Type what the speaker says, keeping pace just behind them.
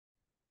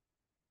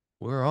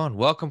We're on.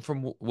 Welcome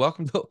from the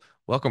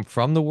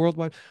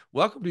worldwide.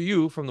 Welcome to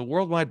you from the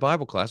worldwide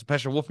Bible class.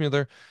 Pastor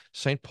Wolfmueller,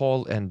 St.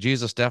 Paul and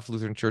Jesus Staff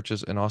Lutheran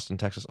Churches in Austin,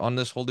 Texas. On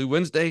this Holy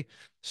Wednesday,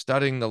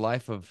 studying the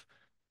life of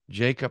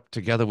Jacob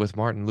together with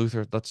Martin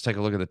Luther. Let's take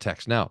a look at the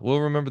text. Now,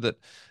 we'll remember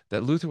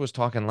that Luther was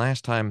talking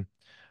last time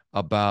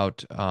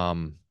about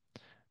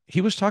he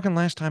was talking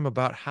last time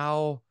about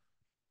how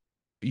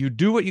you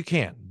do what you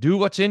can, do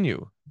what's in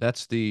you.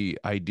 That's the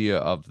idea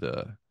of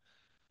the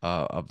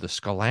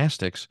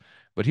scholastics.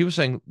 But he was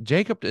saying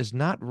Jacob is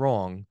not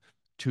wrong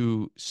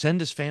to send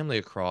his family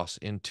across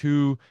in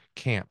two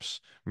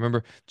camps.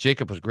 Remember,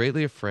 Jacob was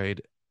greatly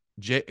afraid.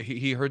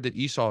 He heard that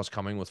Esau is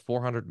coming with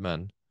 400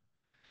 men.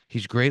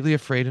 He's greatly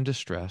afraid and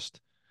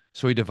distressed.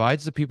 So he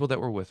divides the people that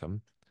were with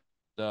him,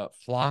 the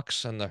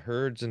flocks and the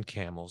herds and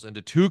camels,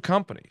 into two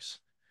companies.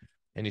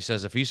 And he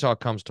says if Esau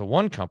comes to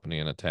one company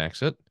and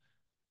attacks it,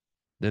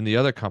 then the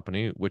other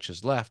company, which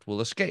is left,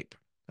 will escape.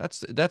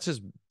 That's as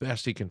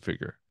best he can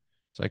figure.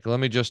 It's like, let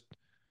me just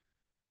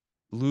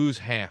lose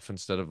half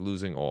instead of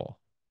losing all.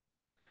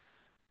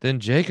 Then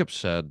Jacob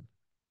said,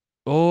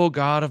 O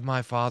God of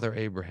my father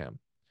Abraham.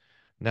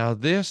 Now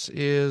this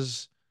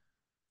is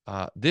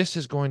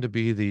going to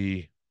be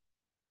the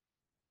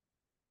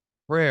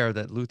prayer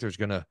that Luther's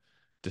going to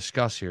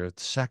discuss here.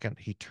 Second,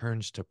 he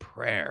turns to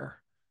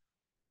prayer.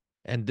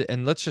 And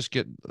let's just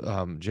get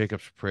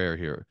Jacob's prayer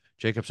here.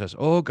 Jacob says,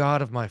 O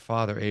God of my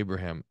father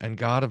Abraham and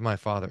God of my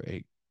father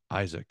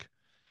Isaac,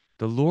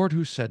 the Lord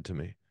who said to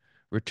me,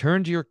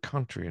 return to your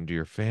country and to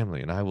your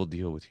family, and I will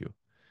deal with you.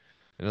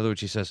 In other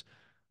words, he says,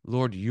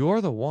 Lord,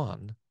 you're the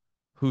one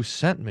who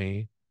sent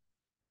me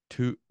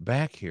to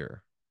back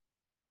here.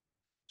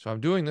 So I'm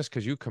doing this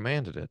because you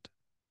commanded it.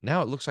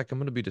 Now it looks like I'm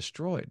going to be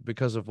destroyed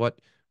because of what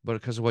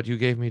you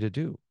gave me to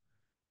do.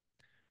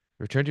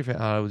 Return to your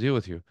family, I will deal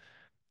with you.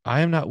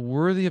 I am not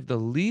worthy of the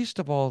least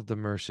of all of the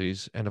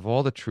mercies and of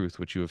all the truth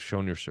which you have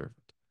shown your servant.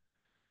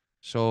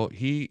 So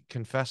he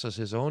confesses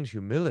his own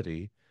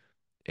humility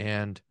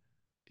and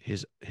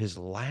his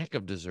lack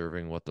of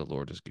deserving what the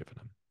Lord has given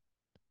him.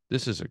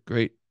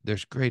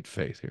 There's great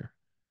faith here.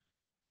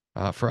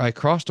 For I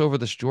crossed over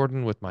this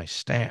Jordan with my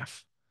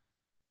staff,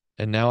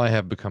 and now I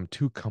have become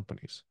two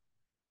companies.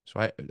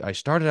 So I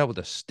started out with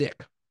a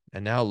stick,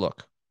 and now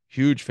look,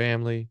 huge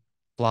family,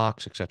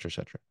 flocks, etc.,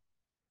 etc.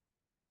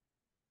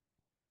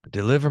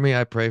 Deliver me,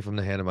 I pray, from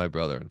the hand of my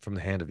brother and from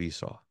the hand of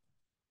Esau,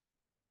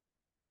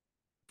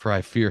 for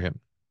I fear him,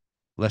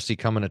 lest he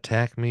come and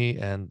attack me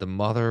and the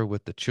mother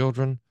with the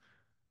children.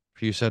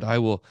 For you said, I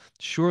will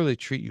surely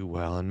treat you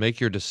well and make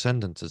your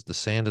descendants as the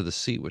sand of the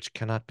sea, which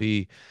cannot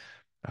be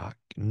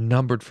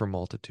numbered for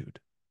multitude.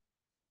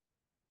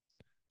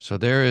 So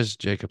there is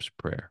Jacob's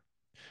prayer.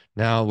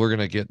 Now we're going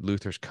to get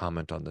Luther's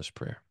comment on this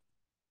prayer.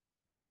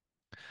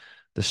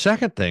 The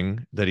second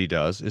thing that he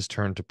does is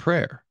turn to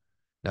prayer.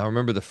 Now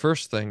remember, the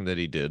first thing that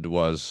he did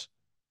was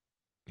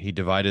he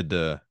divided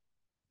the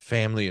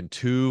family in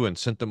two and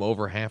sent them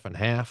over half and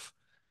half.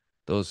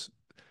 Those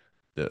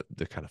the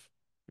kind of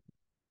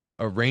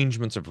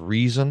arrangements of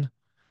reason,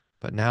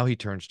 but now he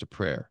turns to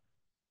prayer.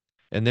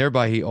 And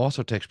thereby he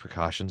also takes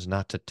precautions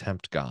not to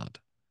tempt God.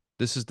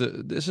 This is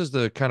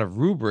the kind of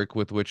rubric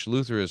with which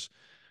Luther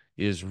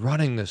is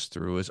running this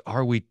through, is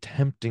are we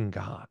tempting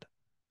God?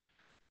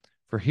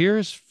 For here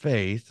his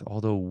faith,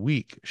 although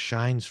weak,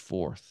 shines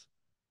forth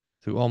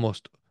through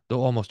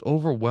though almost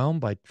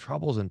overwhelmed by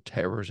troubles and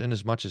terrors,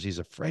 inasmuch as he's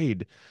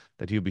afraid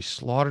that he'll be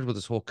slaughtered with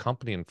his whole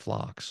company and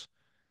flocks.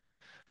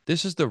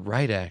 This is the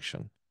right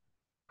action.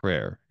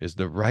 Prayer is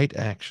the right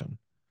action,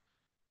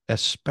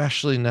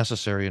 especially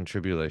necessary in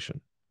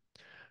tribulation.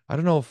 I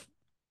don't know if,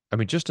 I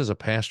mean, just as a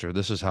pastor,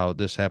 this is how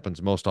this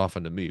happens most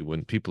often to me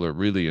when people are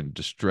really in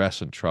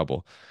distress and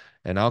trouble.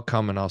 And I'll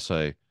come and I'll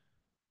say,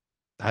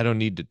 I don't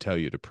need to tell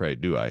you to pray,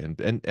 do I?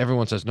 And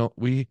everyone says, no,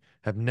 we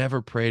have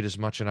never prayed as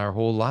much in our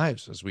whole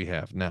lives as we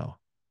have now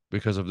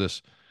because of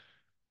this,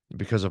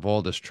 because of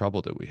all this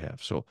trouble that we have.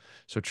 So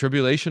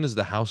tribulation is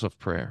the house of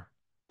prayer.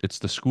 It's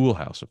the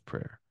schoolhouse of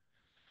prayer.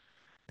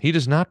 He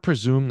does not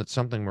presume that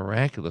something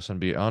miraculous and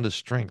beyond his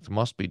strength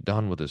must be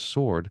done with his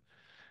sword.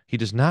 He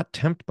does not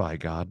tempt by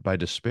God by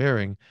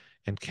despairing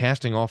and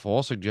casting off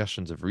all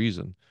suggestions of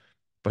reason,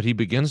 but he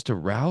begins to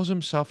rouse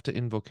himself to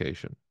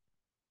invocation.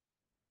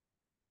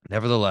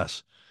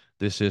 Nevertheless,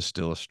 this is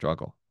still a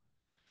struggle.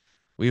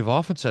 We have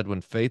often said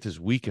when faith is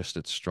weakest,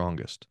 it's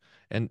strongest.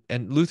 And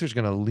Luther's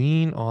going to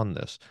lean on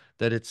this,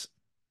 that it's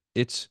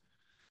it's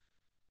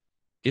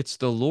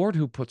the Lord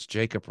who puts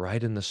Jacob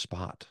right in the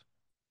spot.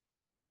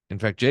 In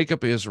fact,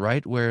 Jacob is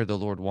right where the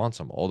Lord wants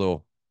him,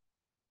 although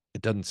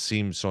it doesn't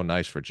seem so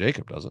nice for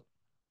Jacob, does it?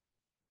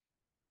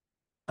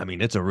 I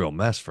mean, it's a real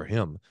mess for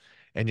him.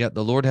 And yet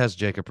the Lord has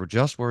Jacob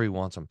just where he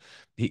wants him.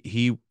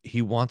 He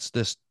wants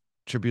this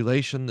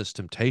tribulation, this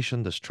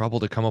temptation, this trouble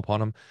to come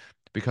upon him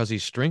because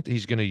he's going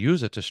to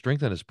use it to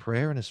strengthen his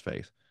prayer and his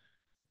faith.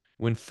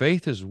 When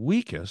faith is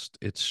weakest,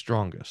 it's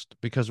strongest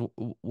because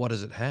what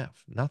does it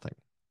have? Nothing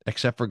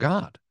except for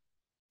God.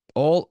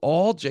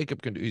 All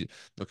Jacob can do.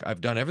 Look, I've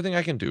done everything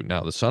I can do.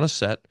 Now the sun is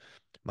set.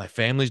 My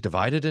family's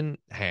divided in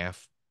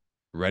half.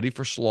 ready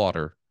for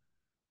slaughter,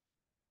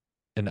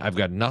 and I've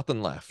got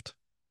nothing left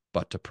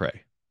but to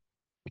pray.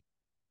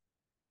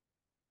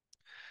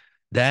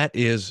 That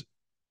is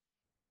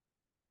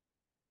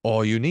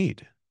all you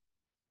need.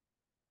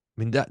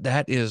 I mean,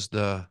 that is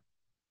the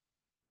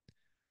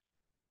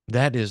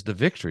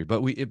victory.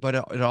 But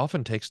it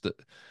often takes the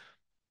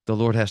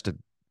Lord has to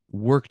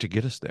work to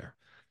get us there.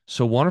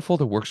 So wonderful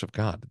the works of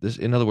God. This,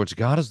 in other words,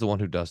 God is the one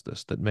who does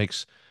this, that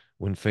makes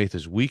when faith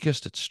is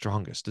weakest, it's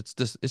strongest.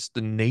 It's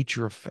the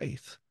nature of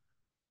faith.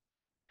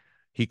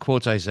 He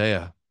quotes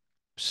Isaiah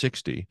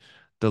 60,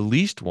 the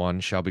least one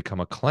shall become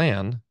a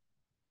clan.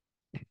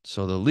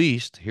 So the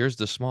least, here's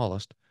the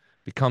smallest,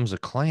 becomes a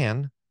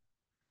clan,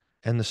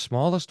 and the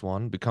smallest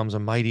one becomes a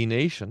mighty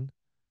nation.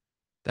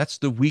 That's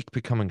the weak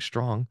becoming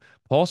strong.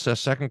 Paul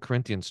says, 2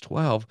 Corinthians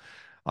 12,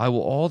 I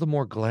will all the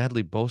more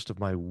gladly boast of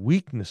my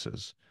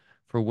weaknesses,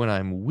 for when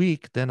I'm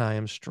weak, then I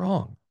am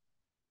strong.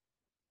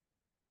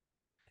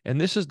 And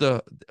this is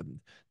the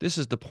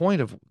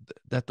point of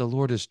that the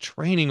Lord is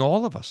training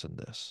all of us in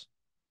this.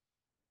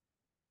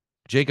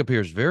 Jacob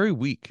here is very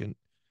weak in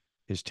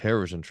his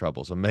terrors and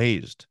troubles,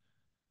 amazed,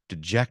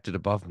 dejected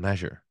above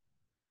measure.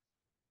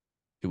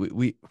 I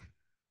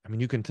mean,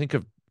 you can think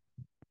of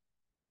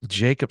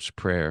Jacob's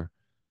prayer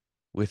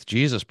with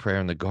Jesus' prayer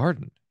in the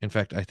garden. In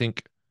fact, I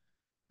think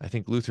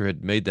Luther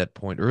had made that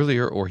point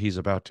earlier, or he's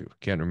about to.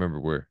 Can't remember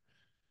where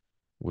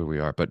we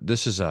are. But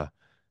this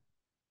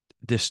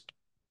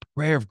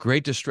prayer of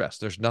great distress.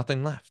 There's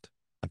nothing left.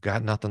 I've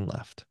got nothing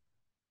left.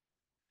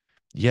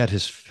 Yet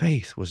his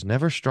faith was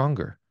never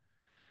stronger,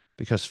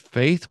 because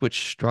faith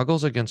which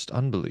struggles against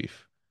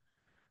unbelief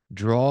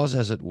draws,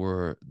 as it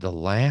were, the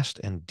last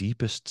and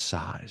deepest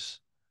sighs.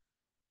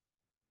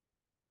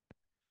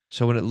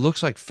 So when it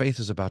looks like faith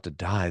is about to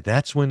die,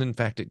 that's when, in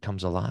fact, it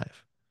comes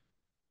alive,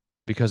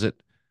 because it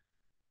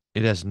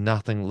has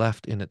nothing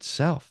left in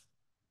itself.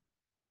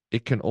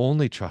 It can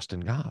only trust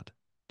in God.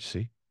 You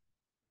see,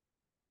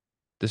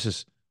 this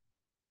is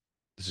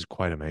this is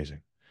quite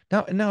amazing.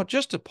 Now,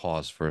 just to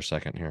pause for a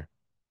second here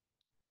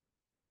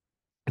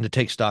and to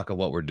take stock of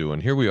what we're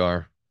doing. Here we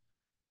are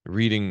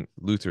reading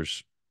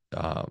Luther's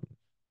um,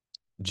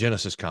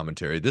 Genesis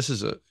commentary. This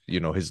is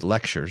his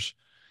lectures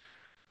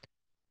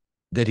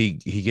that he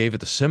gave at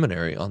the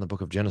seminary on the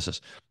book of Genesis.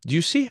 Do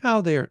you see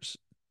how there's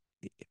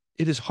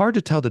it is hard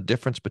to tell the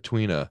difference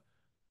between a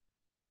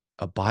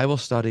Bible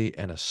study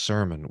and a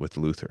sermon with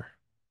Luther.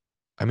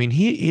 I mean,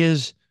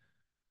 here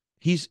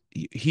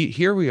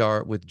we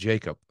are with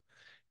Jacob,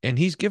 and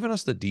he's given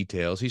us the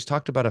details. He's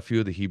talked about a few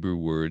of the Hebrew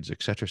words,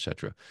 etc.,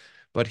 etc.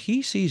 But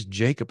he sees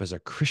Jacob as a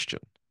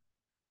Christian,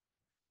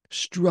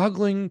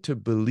 struggling to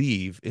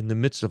believe in the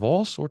midst of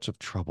all sorts of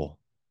trouble.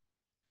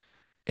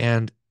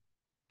 And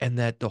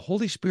that the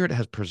Holy Spirit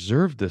has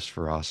preserved this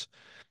for us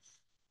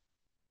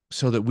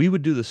so that we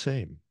would do the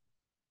same.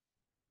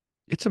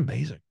 It's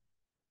amazing.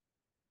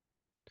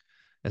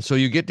 And so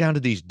you get down to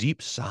these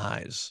deep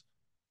sighs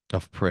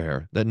of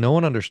prayer that no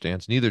one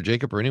understands, neither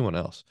Jacob or anyone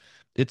else.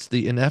 It's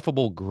the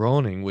ineffable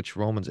groaning which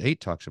Romans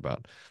 8 talks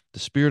about. The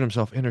Spirit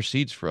himself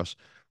intercedes for us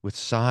with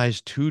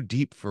sighs too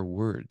deep for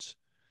words.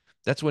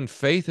 That's when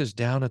faith is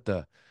down at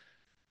the,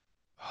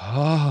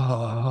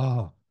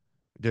 oh,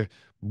 there,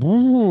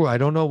 I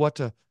don't know what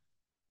to.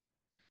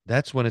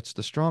 That's when it's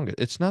the strongest.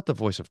 It's not the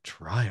voice of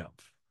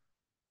triumph,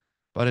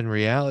 but in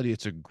reality,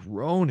 it's a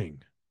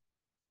groaning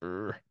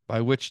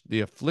by which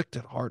the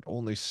afflicted heart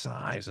only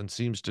sighs and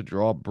seems to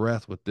draw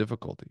breath with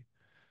difficulty.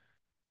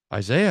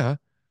 Isaiah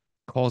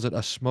calls it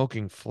a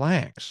smoking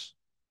flax.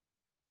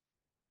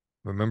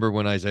 Remember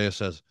when Isaiah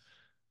says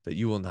that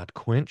you will not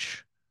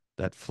quench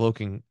that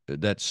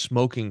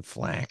smoking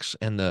flax,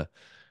 and the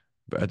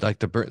like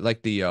the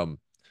like the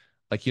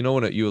like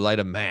when you light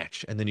a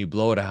match and then you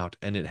blow it out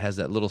and it has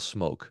that little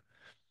smoke.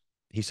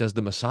 He says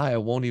the Messiah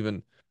won't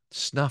even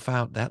snuff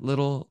out that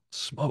little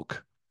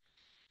smoke.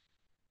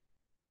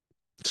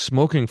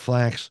 Smoking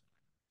flax,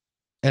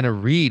 and a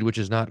reed which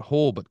is not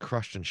whole but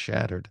crushed and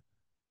shattered.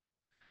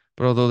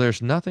 But although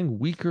there's nothing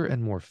weaker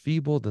and more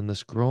feeble than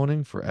this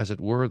groaning for as it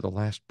were the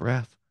last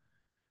breath,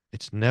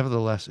 it's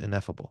nevertheless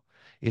ineffable.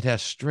 It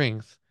has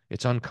strength,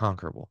 it's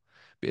unconquerable.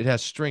 It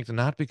has strength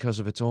not because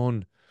of its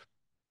own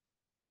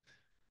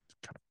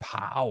kind of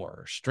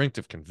power, strength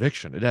of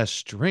conviction. It has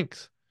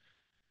strength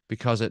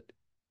because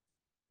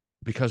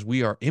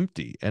we are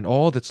empty and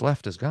all that's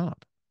left is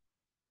God.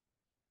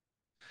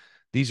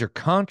 These are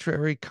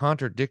contrary,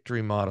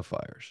 contradictory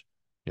modifiers,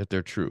 yet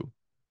they're true.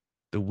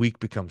 The weak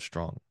become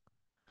strong.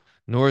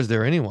 Nor is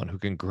there anyone who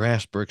can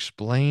grasp or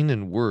explain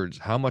in words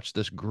how much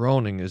this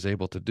groaning is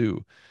able to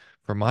do.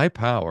 For my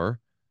power,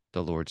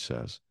 the Lord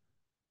says,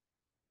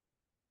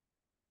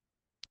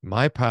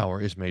 my power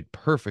is made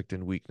perfect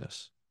in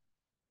weakness.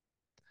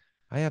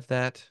 I have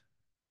that.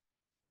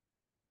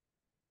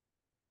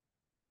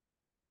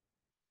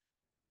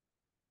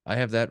 I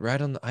have that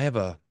right on I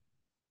have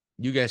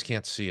you guys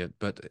can't see it,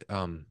 but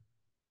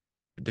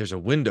there's a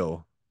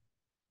window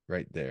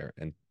right there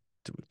and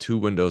two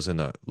windows and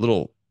a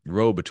little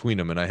row between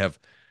them, and I have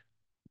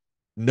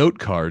note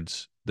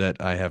cards that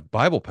I have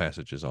Bible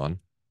passages on.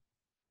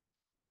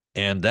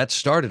 And that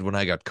started when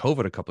I got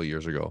COVID a couple of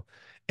years ago.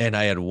 And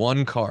I had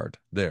one card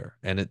there.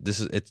 And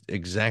it's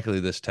exactly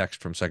this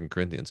text from Second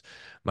Corinthians.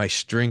 My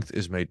strength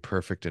is made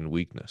perfect in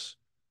weakness.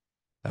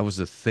 That was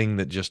the thing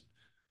that just,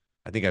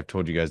 I think I've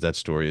told you guys that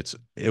story.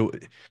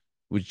 It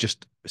was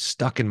just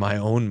stuck in my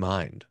own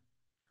mind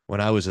when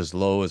I was as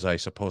low as I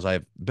suppose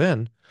I've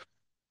been.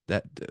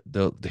 That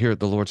here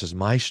the Lord says,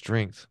 my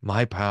strength,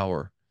 my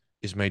power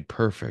is made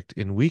perfect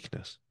in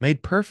weakness.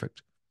 Made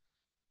perfect.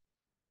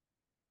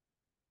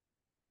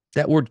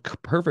 That word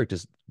perfect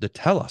is the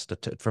telos,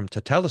 from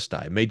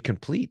tetelestai, made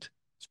complete.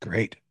 It's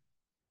great.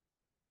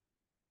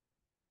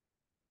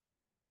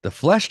 The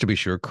flesh, to be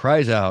sure,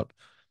 cries out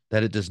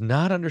that it does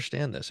not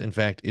understand this. In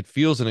fact, it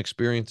feels and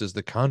experiences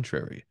the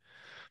contrary.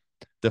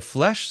 The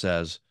flesh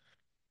says,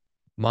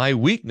 my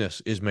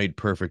weakness is made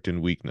perfect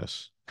in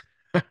weakness.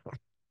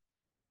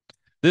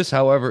 This,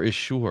 however, is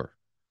sure.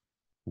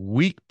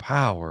 Weak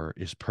power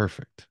is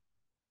perfect.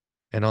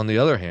 And on the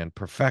other hand,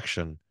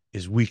 perfection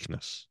is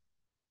weakness.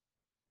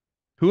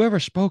 Whoever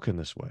spoke in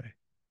this way?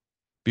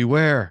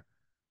 Beware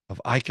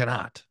of I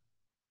cannot.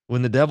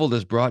 When the devil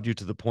has brought you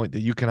to the point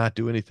that you cannot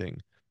do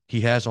anything,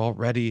 he has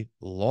already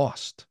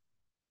lost.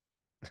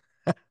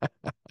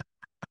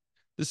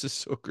 This is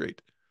so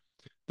great.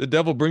 The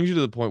devil brings you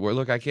to the point where,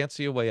 look, I can't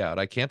see a way out.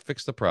 I can't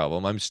fix the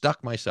problem. I'm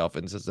stuck myself,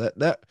 and says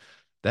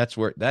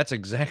that's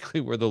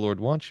exactly where the Lord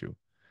wants you.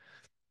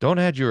 Don't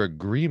add your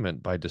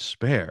agreement by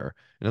despair.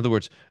 In other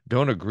words,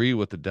 don't agree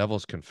with the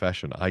devil's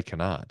confession, I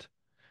cannot,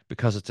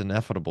 because it's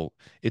ineffable.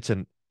 It's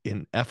an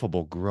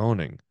ineffable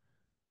groaning.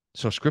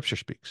 So Scripture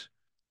speaks.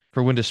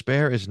 For when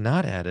despair is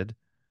not added,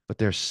 but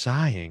there's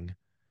sighing,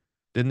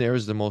 then there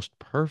is the most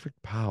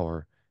perfect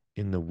power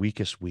in the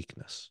weakest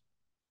weakness.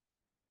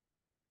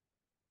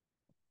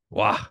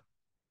 Wow.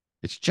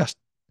 It's just,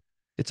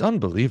 it's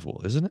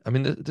unbelievable, isn't it? I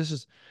mean, this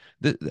is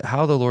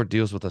how the Lord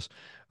deals with us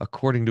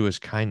according to his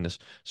kindness,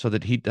 so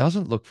that he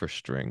doesn't look for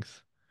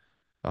strength.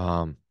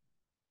 Um,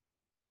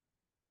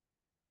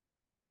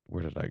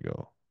 where did I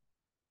go?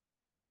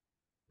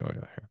 Oh, yeah,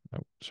 here.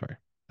 Oh, sorry.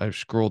 I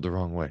scrolled the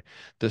wrong way.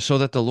 So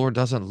that the Lord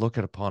doesn't look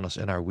upon us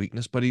in our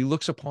weakness, but he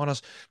looks upon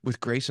us with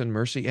grace and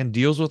mercy and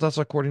deals with us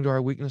according to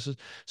our weaknesses,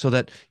 so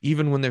that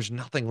even when there's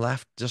nothing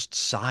left, just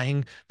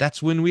sighing,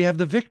 that's when we have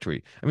the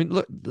victory. I mean,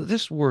 look,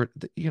 this word,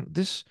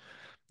 this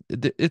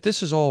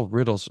is all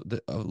riddles.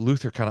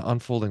 Luther kind of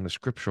unfolding the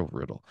scriptural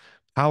riddle.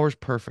 Power is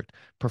perfect.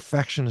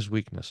 Perfection is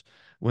weakness.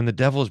 When the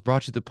devil has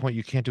brought you to the point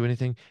you can't do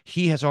anything,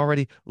 he has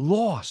already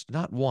lost,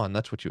 not won.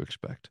 That's what you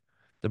expect.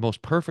 The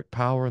most perfect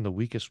power and the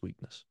weakest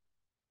weakness.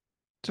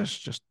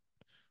 Just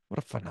what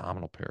a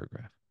phenomenal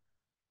paragraph.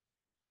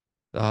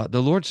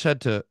 The Lord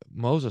said to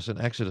Moses in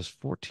Exodus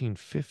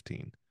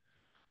 14:15,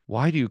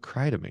 "Why do you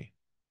cry to me?"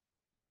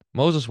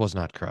 Moses was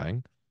not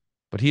crying,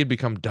 but he had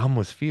become dumb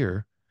with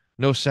fear.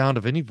 No sound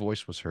of any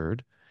voice was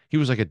heard. He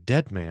was like a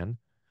dead man.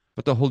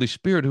 But the Holy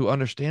Spirit, who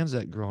understands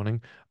that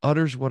groaning,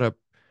 utters what a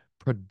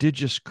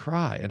prodigious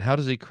cry. And how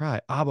does he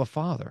cry? Abba,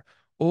 Father,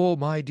 oh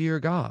my dear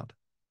God.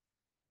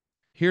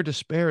 Here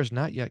despair is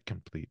not yet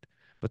complete,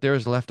 but there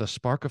is left a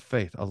spark of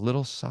faith, a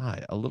little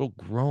sigh, a little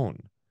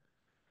groan,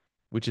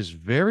 which is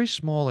very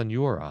small in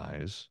your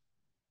eyes,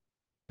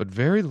 but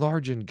very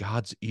large in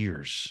God's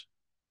ears.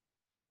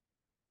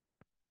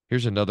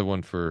 Here's another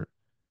one for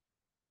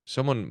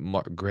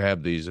someone.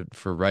 Grab these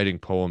for writing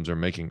poems or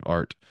making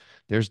art.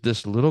 There's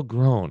this little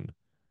groan.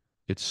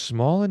 It's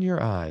small in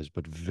your eyes,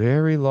 but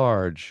very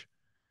large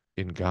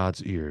in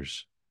God's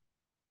ears.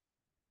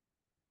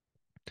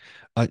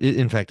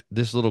 In fact,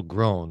 this little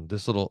groan,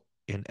 this little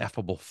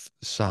ineffable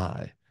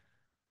sigh,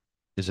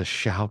 is a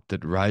shout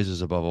that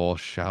rises above all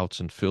shouts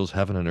and fills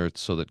heaven and earth,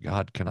 so that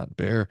God cannot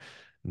bear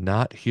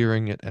not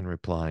hearing it and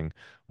replying,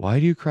 "Why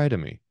do you cry to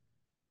me?"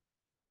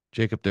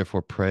 Jacob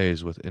therefore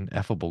prays with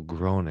ineffable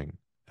groaning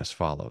as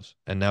follows.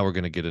 And now we're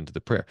going to get into the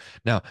prayer.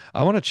 Now,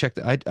 I want to check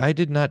that I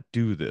did not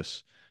do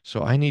this.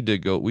 So we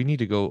need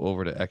to go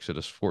over to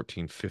Exodus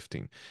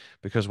 14:15,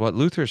 because what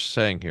Luther's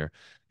saying here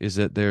is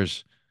that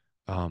there's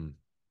um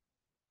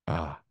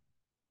uh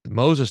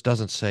Moses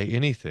doesn't say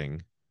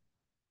anything,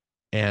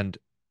 and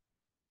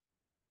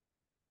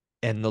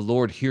the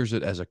Lord hears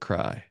it as a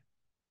cry.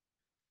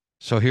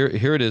 So here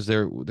it is.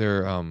 They're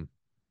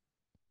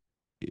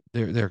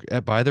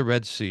by the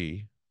Red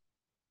Sea.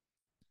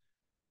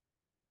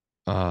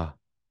 Uh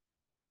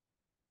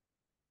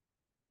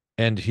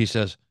and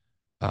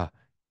uh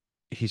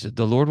he said,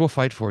 "The Lord will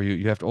fight for you.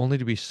 You have only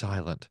to be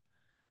silent."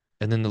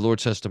 And then the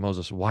Lord says to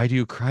Moses, "Why do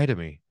you cry to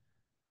me?"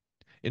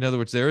 In other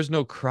words, there is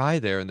no cry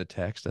there in the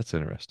text. That's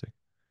interesting.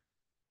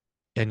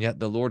 And yet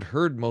the Lord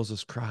heard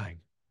Moses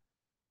crying.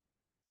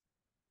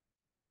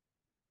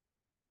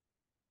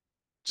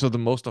 So the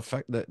most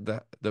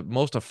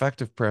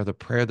effective prayer, the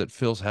prayer that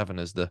fills heaven,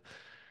 is the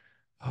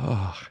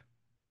oh.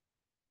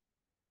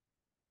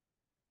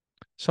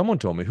 Someone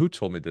told me, who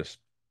told me this?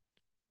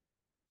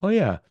 Oh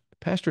yeah,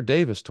 Pastor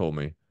Davis told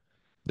me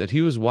that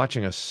he was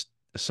watching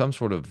some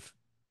sort of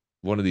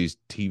one of these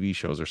TV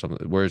shows or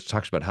something where it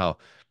talks about how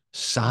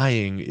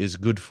sighing is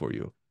good for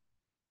you.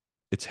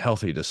 It's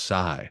healthy to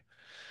sigh.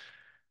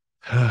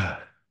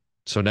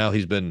 So now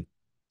he's been,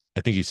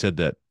 I think he said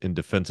that in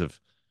defense of,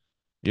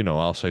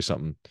 I'll say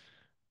something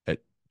at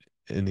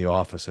in the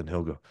office and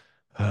he'll go,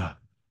 I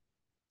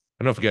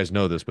don't know if you guys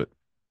know this, but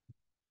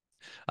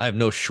I have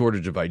no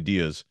shortage of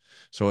ideas.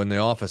 So in the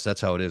office,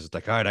 that's how it is. It's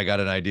like, all right, I got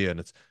an idea, and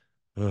it's,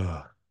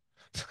 ugh.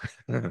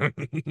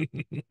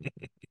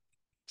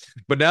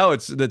 But now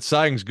it's that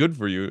sighing's good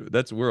for you.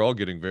 That's we're all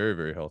getting very,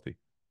 very healthy.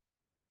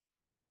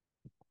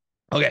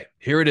 Okay,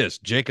 here it is.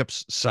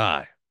 Jacob's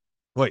sigh.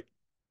 Wait,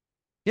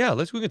 yeah,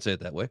 we can say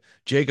it that way.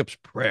 Jacob's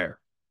prayer,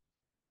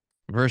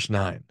 verse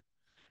 9.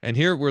 And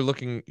here we're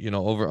looking,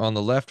 over on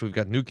the left, we've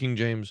got New King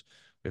James.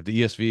 We have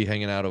the ESV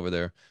hanging out over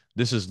there.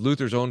 This is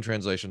Luther's own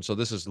translation. So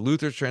this is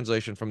Luther's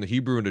translation from the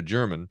Hebrew into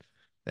German.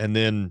 And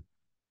then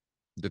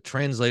the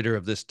translator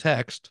of this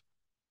text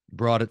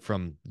brought it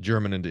from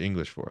German into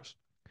English for us.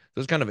 So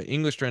it's kind of an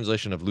English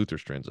translation of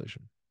Luther's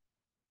translation.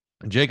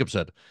 And Jacob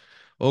said,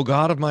 O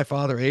God of my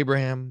father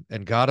Abraham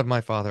and God of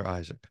my father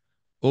Isaac,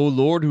 O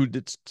Lord, who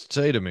didst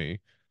say to me,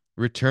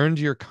 return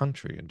to your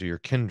country and to your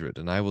kindred,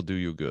 and I will do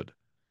you good.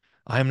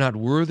 I am not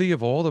worthy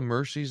of all the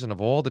mercies and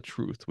of all the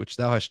truth which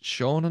thou hast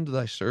shown unto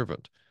thy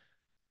servant.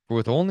 For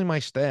with only my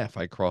staff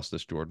I crossed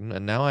this Jordan,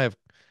 and now I have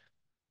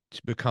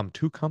become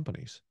two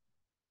companies.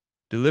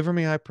 Deliver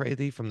me, I pray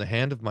thee, from the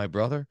hand of my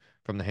brother,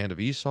 from the hand of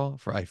Esau,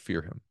 for I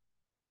fear him,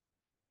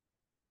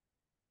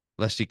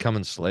 lest he come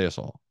and slay us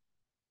all,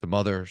 the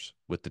mothers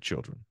with the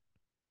children.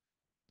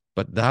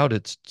 But thou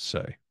didst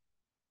say,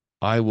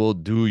 I will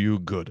do you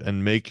good,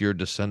 and make your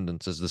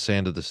descendants as the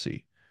sand of the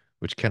sea,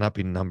 which cannot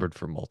be numbered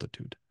for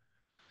multitude.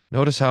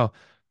 Notice how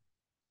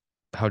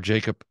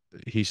Jacob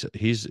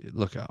he's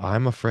look,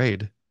 I'm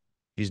afraid.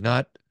 He's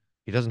not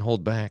he doesn't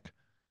hold back,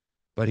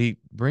 but he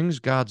brings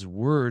God's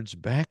words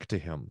back to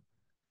him.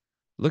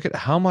 Look at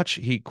how much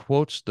he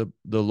quotes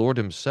the Lord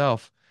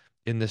himself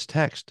in this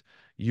text.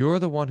 You're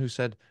the one who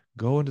said,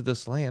 go into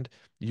this land.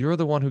 You're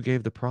the one who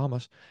gave the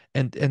promise.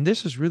 And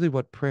this is really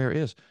what prayer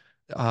is.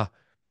 Uh,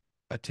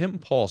 Tim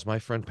Pauls, my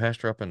friend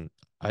pastor up in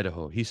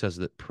Idaho, he says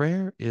that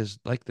prayer is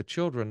like the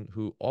children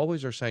who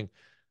always are saying,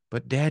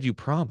 but Dad, you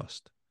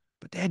promised.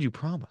 But Dad, you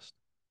promised.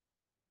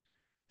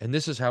 And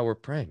this is how we're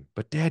praying.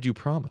 But Dad, you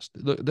promised.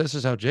 Look, this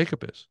is how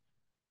Jacob is.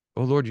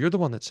 Oh Lord, you're the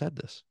one that said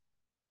this.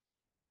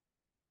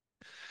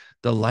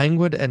 The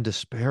languid and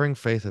despairing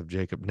faith of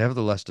Jacob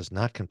nevertheless does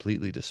not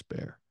completely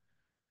despair.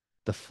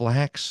 The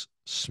flax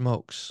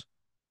smokes,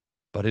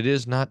 but it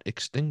is not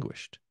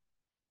extinguished.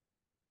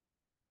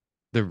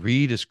 The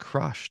reed is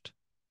crushed,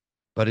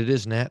 but it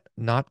is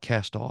not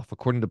cast off.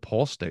 According to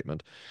Paul's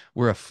statement,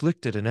 we're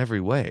afflicted in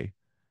every way,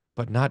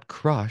 but not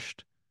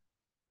crushed,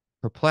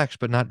 perplexed,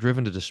 but not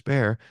driven to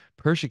despair,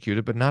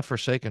 persecuted, but not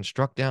forsaken,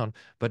 struck down,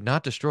 but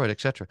not destroyed,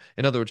 etc.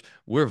 In other words,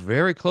 we're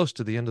very close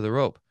to the end of the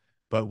rope,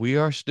 but we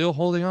are still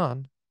holding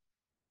on.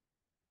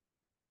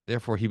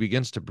 Therefore, he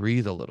begins to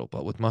breathe a little,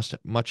 but with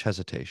much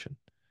hesitation.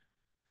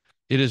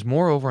 It is,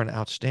 moreover, an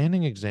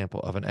outstanding example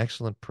of an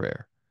excellent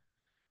prayer,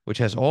 which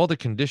has all the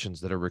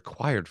conditions that are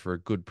required for a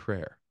good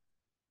prayer.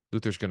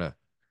 Luther's going to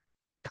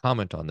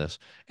comment on this,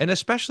 and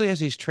especially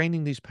as he's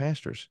training these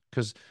pastors,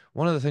 because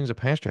one of the things a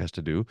pastor has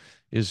to do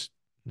is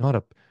not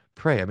a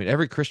pray. I mean,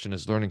 every Christian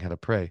is learning how to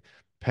pray.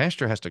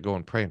 Pastor has to go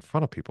and pray in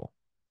front of people,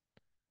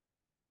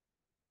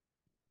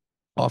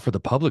 offer the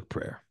public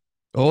prayer.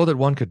 Oh, that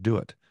one could do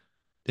it.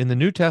 In the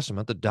New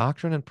Testament, the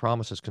doctrine and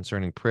promises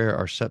concerning prayer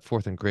are set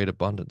forth in great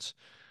abundance,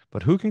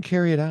 but who can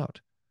carry it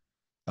out?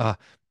 Uh,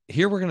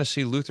 Here we're going to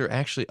see Luther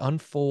actually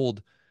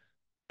unfold.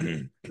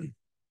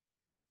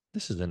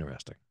 This is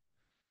interesting.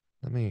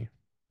 Let me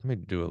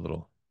do a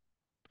little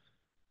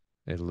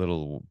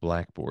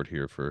blackboard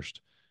here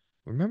first.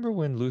 Remember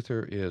when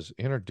Luther is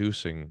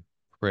introducing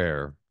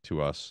prayer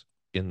to us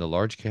in the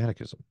Large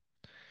Catechism,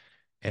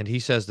 and he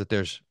says that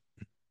there's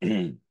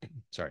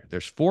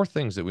four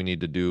things that we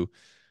need to do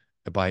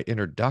by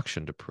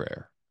introduction to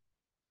prayer.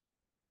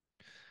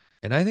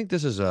 And I think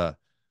this is a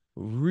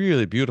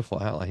really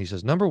beautiful outline. He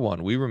says, number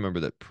one, we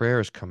remember that prayer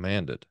is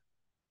commanded.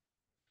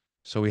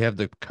 So we have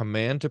the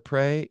command to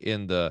pray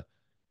in the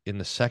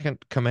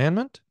second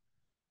commandment.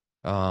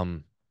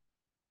 Um,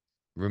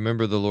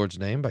 Remember the Lord's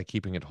name by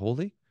keeping it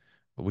holy.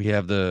 We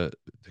have the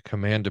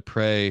command to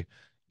pray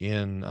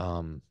in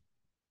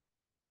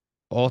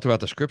all throughout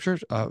the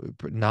scriptures.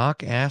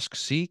 Knock, ask,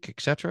 seek,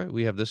 etc.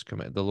 We have this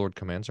command. The Lord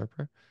commands our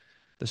prayer.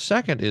 The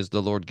second is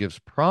the Lord gives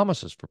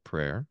promises for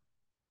prayer.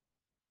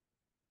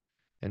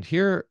 And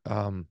here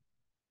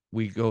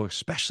we go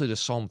especially to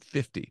Psalm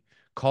 50.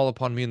 Call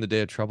upon me in the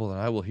day of trouble, and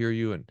I will hear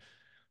you, and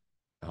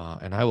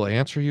I will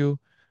answer you.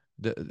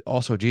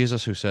 Also,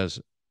 Jesus, who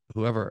says,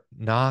 whoever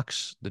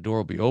knocks, the door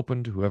will be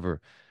opened. Whoever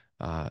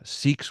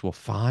seeks will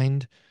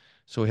find.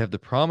 So we have the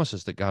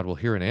promises that God will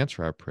hear and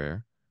answer our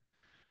prayer.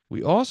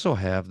 We also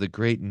have the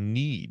great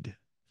need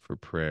for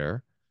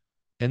prayer.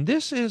 And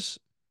this is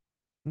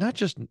not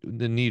just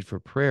the need for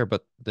prayer,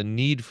 but the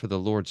need for the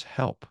Lord's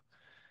help.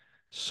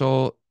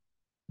 So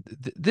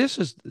this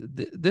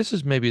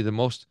is maybe the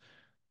most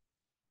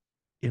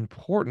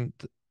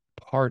important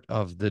part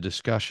of the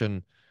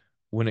discussion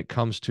when it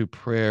comes to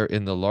prayer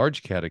in the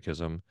large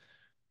catechism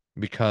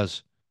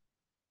because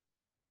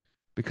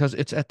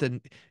it's at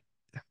the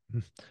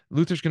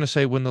Luther's going to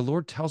say when the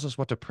Lord tells us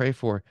what to pray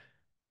for,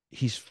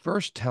 he's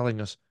first telling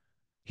us,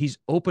 he's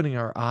opening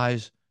our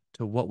eyes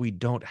to what we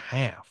don't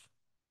have.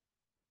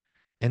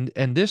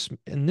 And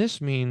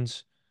this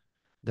means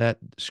that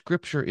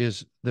scripture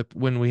is the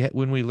when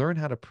we learn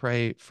how to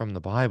pray from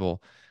the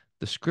Bible,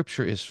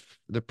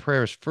 the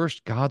prayer is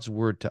first God's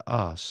word to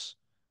us,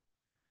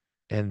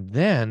 and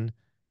then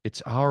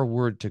it's our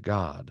word to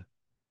God.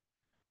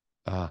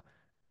 Uh,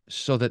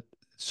 so that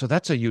so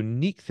that's a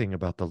unique thing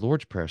about the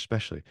Lord's Prayer,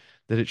 especially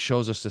that it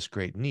shows us this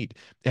great need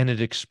and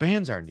it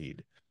expands our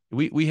need.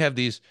 We have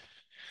these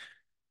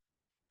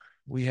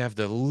we have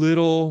the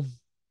little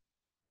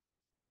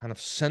kind of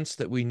sense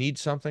that we need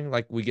something,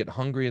 like we get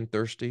hungry and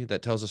thirsty,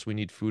 that tells us we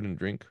need food and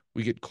drink.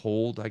 We get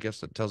cold, I guess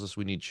that tells us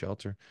we need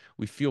shelter.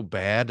 We feel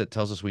bad, that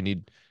tells us we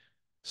need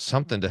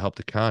something to help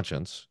the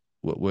conscience.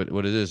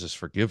 What it is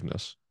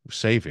forgiveness,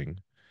 saving.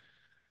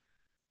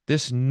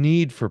 This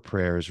need for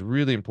prayer is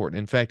really important.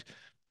 In fact,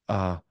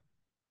 uh,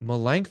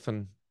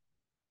 Melanchthon,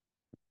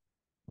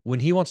 when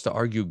he wants to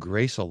argue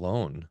grace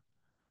alone,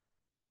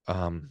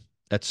 um,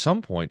 at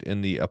some point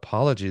in the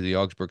Apology of the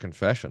Augsburg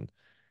Confession,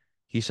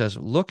 he says,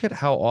 look at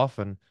how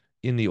often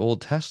in the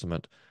Old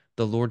Testament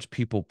the Lord's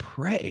people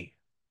pray.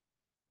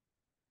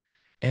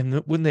 And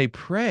when they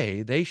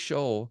pray, they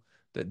show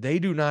that they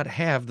do not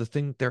have the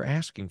thing that they're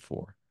asking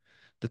for,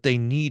 that they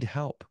need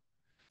help.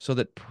 So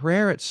that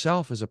prayer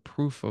itself is a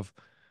proof of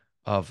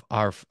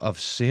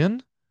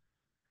sin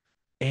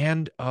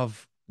and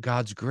of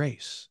God's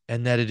grace,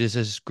 and that it is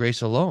His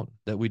grace alone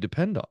that we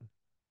depend on.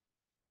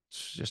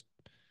 It's just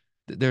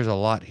there's a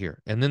lot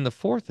here. And then the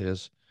fourth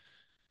is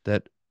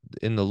that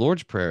in the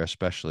Lord's Prayer,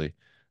 especially,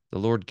 the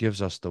Lord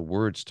gives us the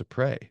words to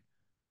pray.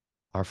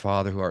 Our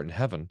Father who art in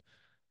heaven.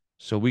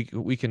 So we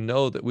can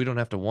know that we don't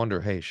have to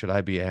wonder, hey, should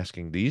I be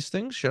asking these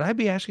things? Should I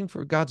be asking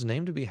for God's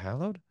name to be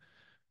hallowed?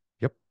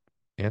 Yep.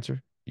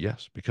 Answer,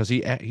 yes, because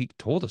he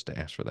told us to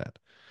ask for that.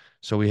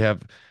 So we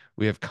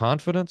have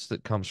confidence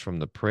that comes from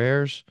the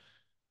prayers,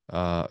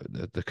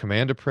 the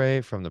command to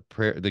pray, from the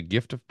prayer, the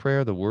gift of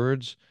prayer, the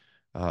words,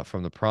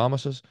 from the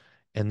promises.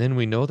 And then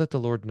we know that the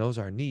Lord knows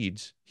our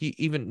needs. He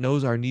even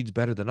knows our needs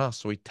better than us,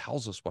 so he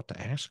tells us what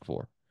to ask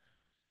for.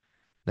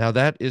 Now,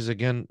 that is,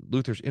 again,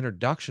 Luther's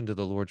introduction to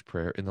the Lord's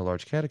Prayer in the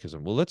Large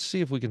Catechism. Well, let's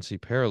see if we can see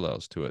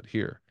parallels to it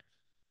here.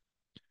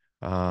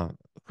 Uh,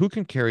 who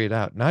can carry it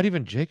out? Not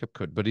even Jacob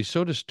could, but he's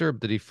so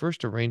disturbed that he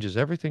first arranges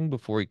everything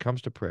before he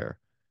comes to prayer,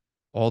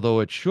 although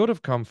it should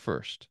have come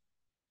first.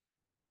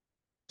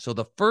 So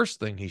the first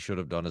thing he should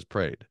have done is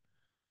prayed.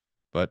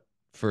 But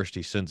first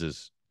he sends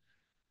his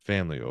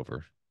family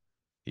over.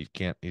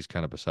 He's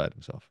kind of beside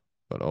himself.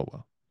 But oh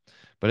well.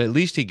 But at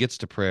least he gets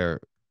to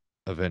prayer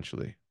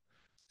eventually.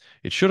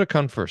 It should have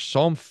come first.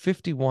 Psalm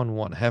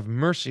 51:1. Have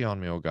mercy on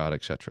me, O God,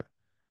 etc.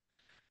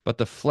 But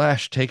the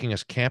flesh taking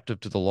us captive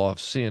to the law of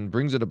sin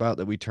brings it about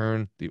that we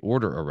turn the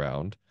order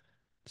around.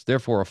 It's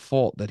therefore a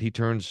fault that he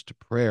turns to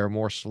prayer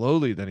more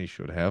slowly than he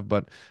should have,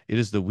 but it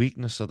is the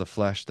weakness of the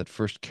flesh that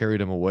first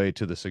carried him away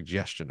to the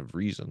suggestion of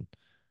reason.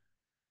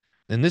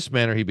 In this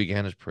manner he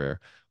began his prayer,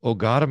 O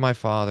God of my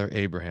father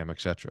Abraham,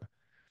 etc.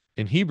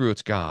 In Hebrew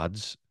it's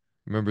God's.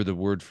 Remember, the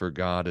word for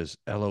God is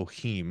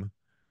Elohim,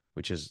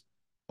 which is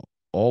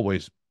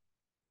always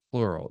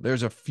plural.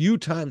 There's a few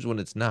times when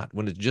it's not,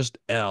 when it's just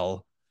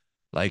El,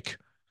 like,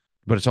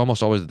 but it's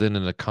almost always then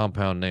in a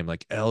compound name,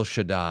 like El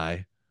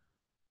Shaddai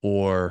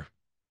or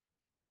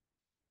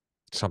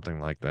something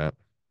like that.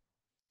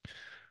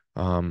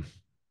 Um,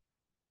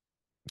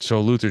 so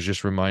Luther's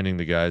just reminding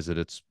the guys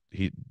that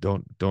he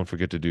don't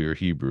forget to do your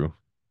Hebrew.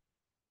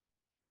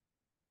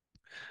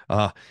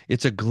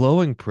 It's a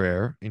glowing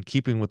prayer in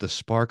keeping with the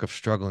spark of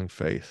struggling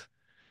faith.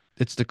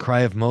 It's the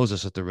cry of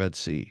Moses at the Red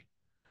Sea.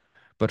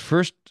 But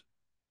first,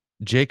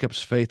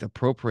 Jacob's faith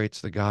appropriates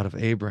the God of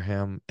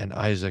Abraham and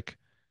Isaac,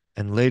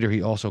 and later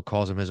he also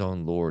calls him his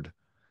own Lord.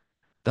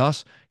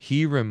 Thus,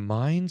 he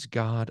reminds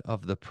God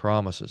of the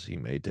promises he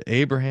made to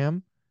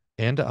Abraham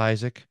and to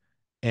Isaac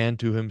and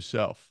to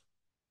himself.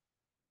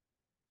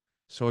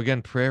 So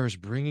again, prayer is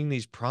bringing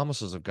these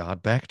promises of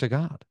God back to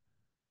God.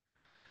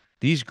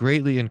 These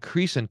greatly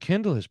increase and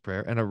kindle his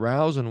prayer and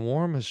arouse and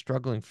warm his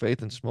struggling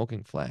faith and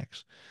smoking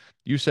flax.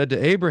 You said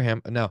to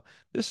Abraham, now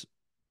this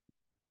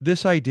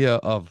idea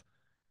of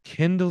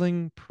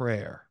kindling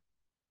prayer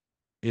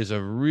is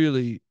a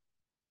really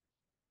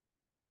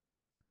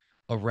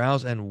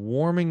arouse and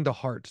warming the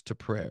heart to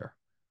prayer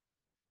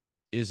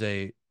is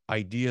a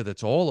idea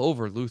that's all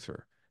over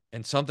Luther,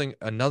 and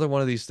another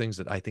one of these things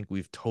that I think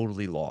we've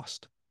totally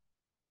lost.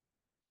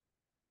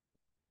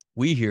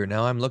 We hear,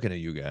 now I'm looking at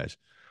you guys,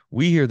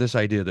 we hear this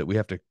idea that we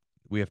have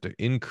to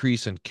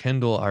increase and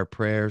kindle our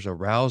prayers,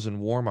 arouse and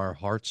warm our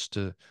hearts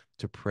to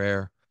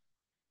prayer.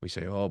 We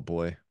say, oh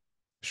boy,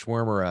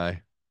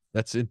 schwärmerei.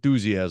 That's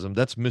enthusiasm.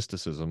 That's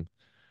mysticism.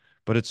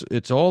 But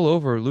it's all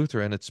over Luther,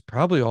 and it's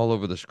probably all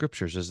over the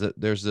scriptures, is that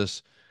there's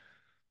this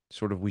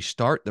sort of we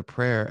start the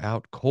prayer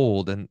out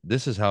cold, and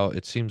this is how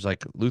it seems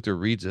like Luther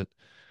reads it,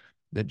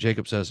 that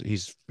Jacob says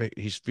he's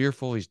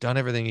fearful, he's done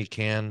everything he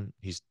can,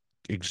 he's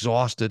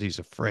exhausted, he's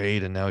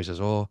afraid, and now he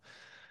says, "Oh,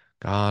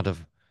 God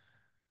of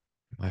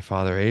my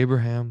father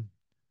Abraham,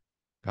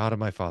 God of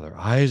my father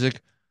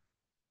Isaac,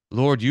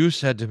 Lord, you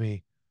said to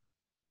me,"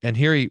 and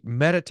here he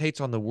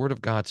meditates on the word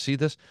of God. See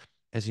this?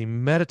 As he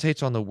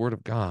meditates on the word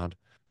of God,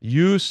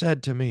 "You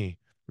said to me,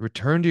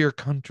 return to your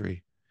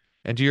country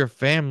and to your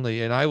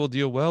family, and I will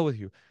deal well with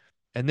you."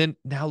 And then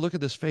now look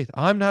at this faith.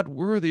 "I'm not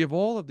worthy of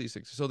all of these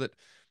things." So that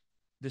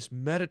this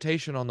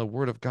meditation on the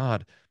word of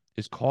God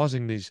is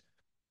causing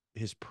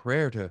his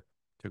prayer to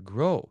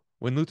grow.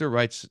 When Luther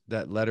writes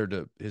that letter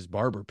to his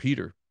barber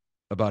Peter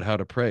about how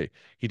to pray,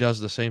 he does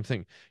the same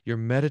thing. You're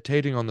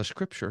meditating on the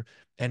scripture,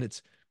 and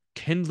it's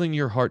kindling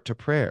your heart to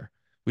prayer.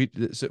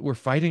 We're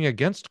fighting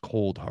against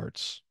cold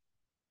hearts.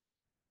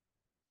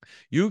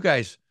 You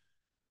guys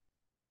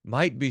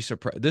might be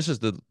surprised. This is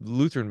the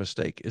Lutheran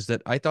mistake, is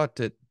that I thought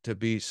that to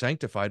be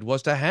sanctified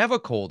was to have a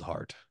cold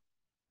heart.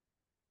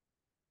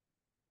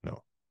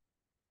 No.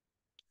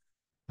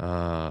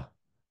 Uh,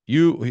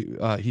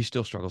 he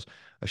still struggles.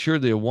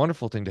 Assuredly, a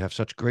wonderful thing to have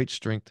such great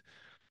strength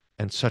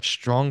and such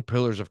strong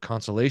pillars of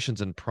consolations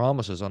and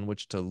promises on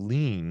which to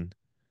lean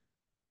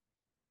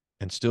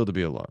and still to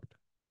be alarmed.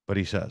 But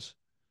he says,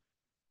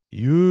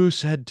 "You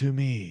said to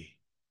me,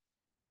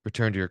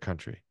 return to your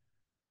country.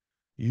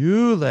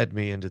 You led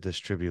me into this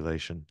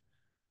tribulation,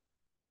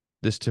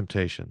 this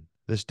temptation,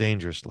 this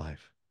dangerous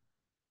life."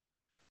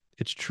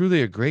 It's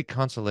truly a great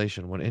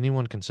consolation when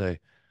anyone can say,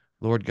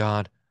 "Lord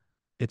God,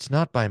 it's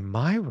not by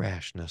my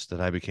rashness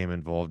that I became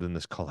involved in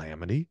this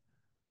calamity,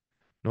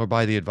 nor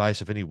by the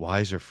advice of any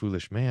wise or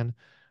foolish man,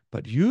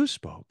 but you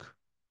spoke.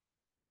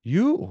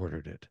 You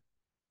ordered it."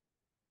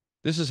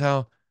 This is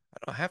how, I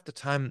don't know, half the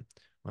time,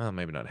 well,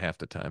 maybe not half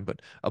the time,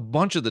 but a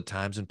bunch of the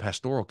times in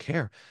pastoral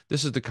care,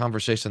 this is the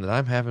conversation that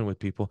I'm having with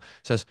people.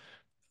 It says,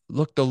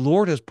 "Look, the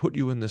Lord has put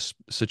you in this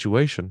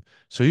situation,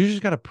 so you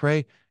just got to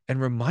pray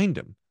and remind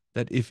him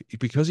that if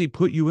because he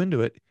put you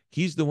into it,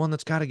 he's the one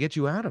that's got to get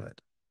you out of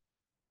it."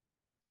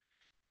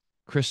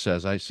 Chris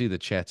says, I see the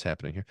chats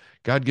happening here.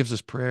 God giving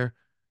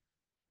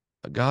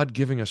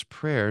us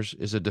prayers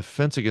is a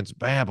defense against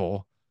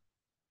Babel.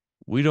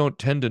 We don't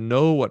tend to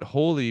know what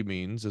holy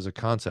means as a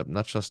concept,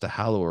 not just to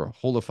hallow or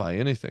holify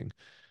anything,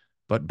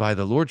 but by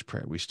the Lord's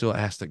Prayer, we still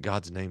ask that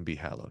God's name be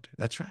hallowed.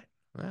 That's right.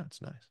 Well,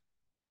 that's nice.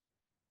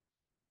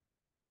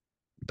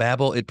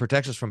 Babel, it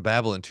protects us from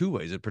Babel in two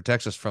ways. It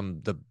protects us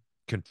from the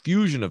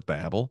confusion of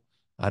Babel.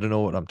 I don't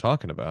know what I'm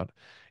talking about.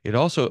 It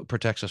also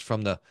protects us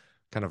from the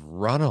kind of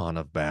run on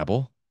of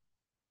Babel.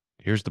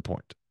 Here's the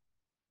point.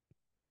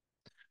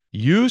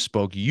 You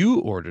spoke, you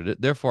ordered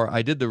it. Therefore,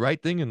 I did the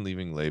right thing in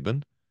leaving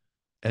Laban.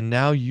 And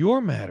now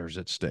your matter's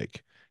at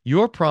stake.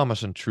 Your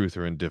promise and truth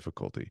are in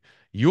difficulty.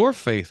 Your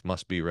faith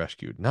must be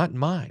rescued, not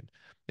mine.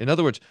 In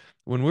other words,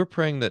 when we're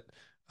praying that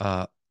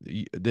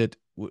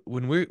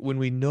when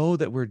we know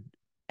that we're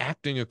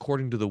acting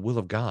according to the will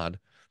of God,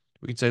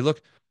 we can say,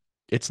 "Look,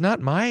 it's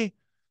not my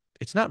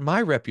it's not my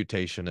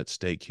reputation at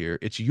stake here.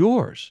 It's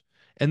yours."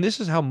 And this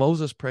is how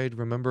Moses prayed,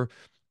 remember,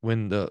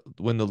 when the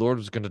Lord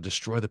was going to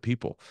destroy the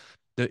people.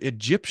 The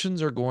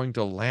Egyptians are going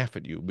to laugh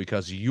at you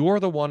because you're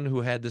the one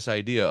who had this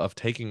idea of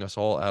taking us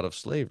all out of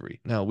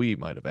slavery. Now, we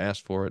might have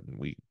asked for it and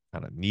we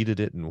kind of needed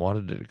it and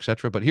wanted it,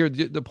 etc. But here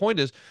the point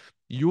is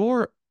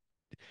your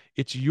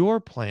it's your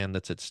plan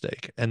that's at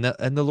stake. And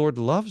the Lord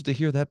loves to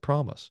hear that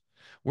promise.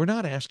 We're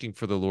not asking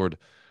for the Lord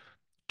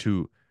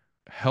to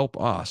help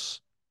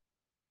us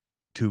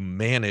to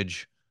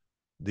manage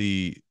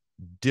the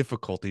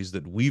difficulties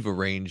that we've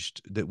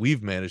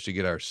managed to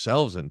get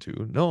ourselves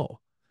into. No,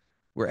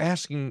 we're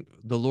asking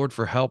the Lord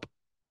for help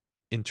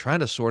in trying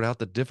to sort out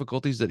the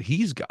difficulties that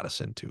he's got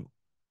us into.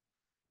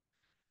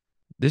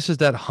 This is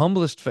that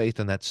humblest faith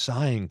and that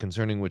sighing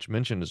concerning which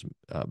mention has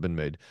been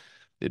made.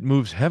 It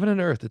moves heaven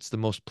and earth. It's the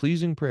most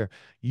pleasing prayer.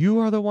 You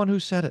are the one who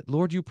said it.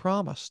 Lord, you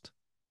promised.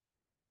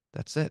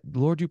 That's it.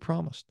 Lord, you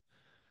promised.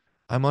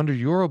 I'm under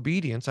your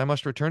obedience. I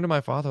must return to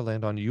my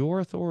fatherland on your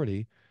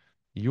authority,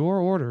 your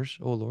orders,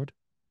 O Lord.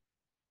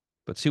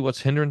 But see what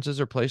hindrances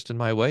are placed in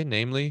my way,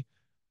 namely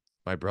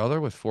my brother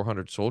with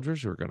 400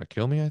 soldiers who are going to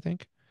kill me, I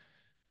think.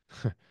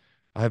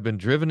 I have been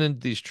driven into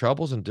these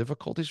troubles and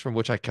difficulties from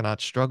which I cannot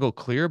struggle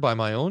clear by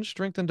my own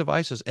strength and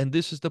devices. And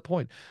this is the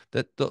point,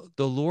 that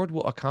the Lord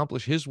will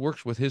accomplish his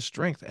works with his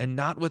strength and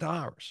not with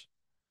ours.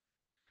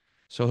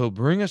 So he'll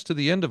bring us to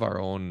the end of our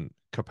own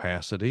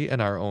capacity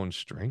and our own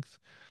strength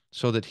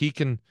so that he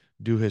can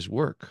do his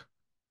work.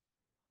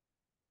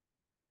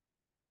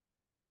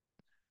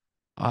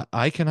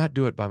 I cannot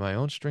do it by my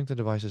own strength and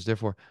devices.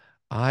 Therefore,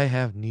 I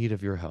have need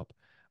of your help.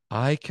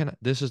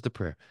 This is the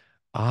prayer.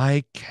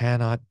 I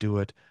cannot do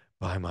it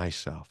by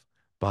myself,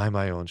 by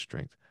my own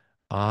strength.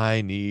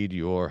 I need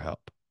your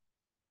help.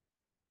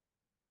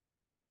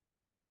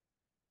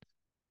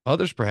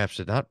 Others perhaps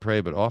did not pray,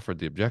 but offered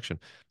the objection.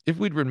 If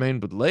we'd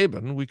remained with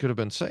Laban, we could have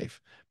been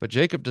safe. But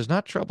Jacob does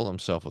not trouble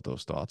himself with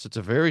those thoughts. It's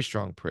a very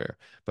strong prayer.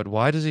 But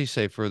why does he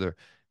say further,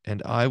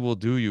 and I will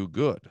do you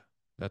good.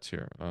 That's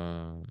here.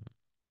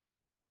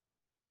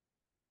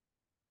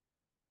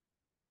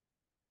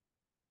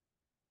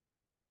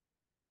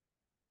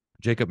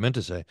 Jacob meant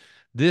to say,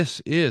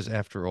 this is,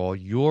 after all,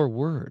 your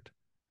word.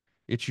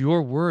 It's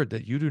your word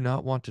that you do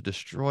not want to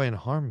destroy and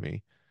harm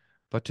me,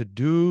 but to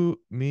do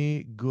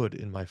me good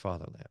in my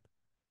fatherland,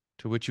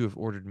 to which you have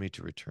ordered me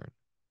to return.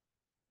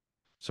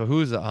 So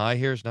who is the I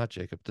here? Is not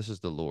Jacob. This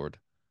is the Lord.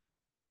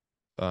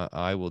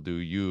 I will do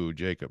you,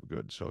 Jacob,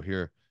 good. So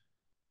here,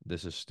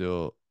 this is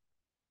still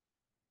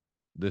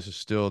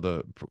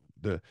the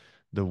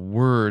the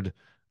word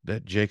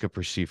that Jacob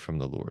received from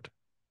the Lord.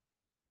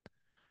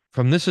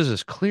 From this it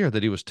is clear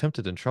that he was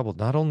tempted and troubled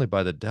not only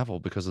by the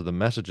devil because of the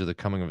message of the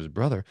coming of his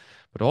brother,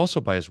 but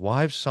also by his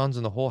wives, sons,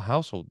 and the whole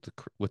household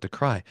with the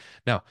cry.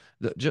 Now,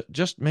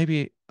 just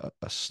maybe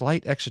a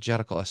slight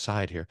exegetical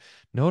aside here.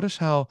 Notice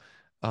how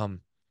um,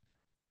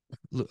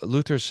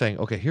 Luther is saying,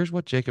 okay, here's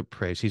what Jacob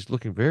prays. He's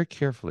looking very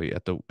carefully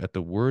at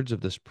the words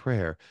of this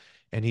prayer,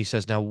 and he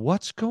says, now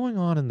what's going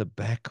on in the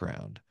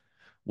background?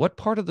 What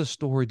part of the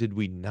story did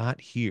we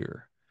not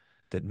hear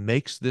that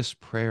makes this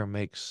prayer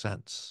make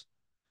sense?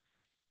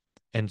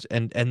 And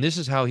this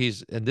is how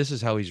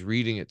he's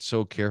reading it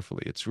so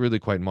carefully. It's really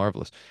quite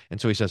marvelous. And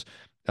so he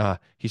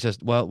says,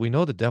 well, we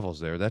know the devil's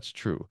there. That's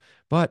true.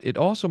 But it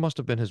also must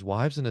have been his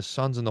wives and his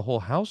sons and the whole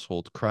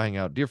household crying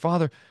out, dear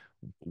father,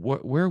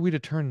 where are we to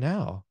turn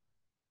now?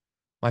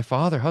 My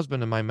father,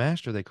 husband, and my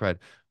master, they cried,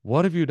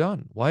 what have you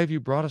done? Why have you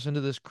brought us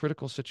into this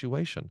critical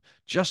situation?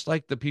 Just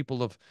like the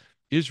people of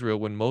Israel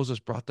when Moses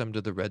brought them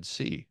to the Red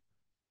Sea.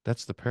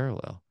 That's the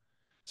parallel.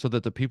 So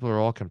that the people are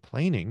all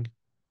complaining.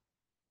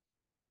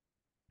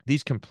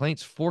 These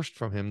complaints forced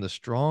from him the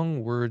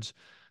strong words,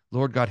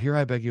 Lord God, here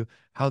I beg you,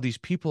 how these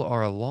people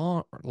are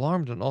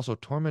alarmed and also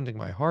tormenting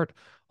my heart,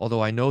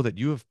 although I know that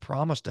you have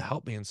promised to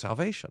help me in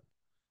salvation.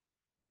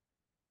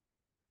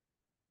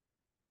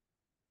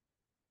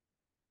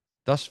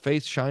 Thus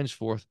faith shines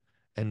forth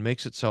and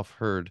makes itself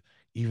heard,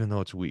 even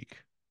though it's weak.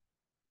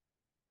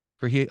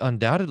 For he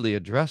undoubtedly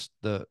addressed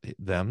the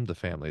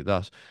family,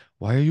 thus,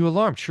 why are you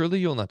alarmed? Surely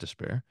you'll not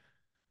despair.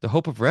 The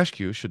hope of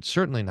rescue should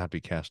certainly not be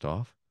cast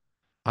off.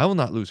 I will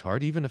not lose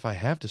heart, even if I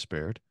have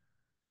despaired.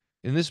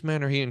 In this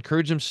manner, he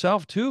encouraged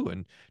himself too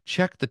and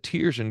checked the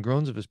tears and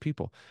groans of his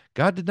people.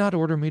 God did not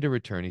order me to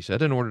return, he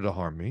said, in order to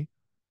harm me.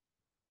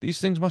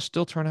 These things must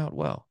still turn out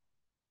well.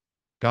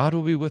 God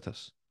will be with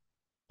us.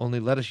 Only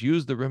let us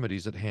use the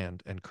remedies at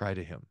hand and cry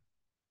to him.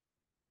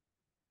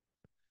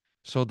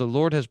 So the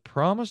Lord has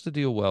promised to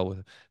deal well with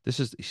it. This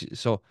is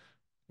so.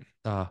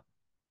 Uh,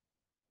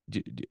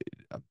 d- d-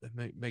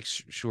 make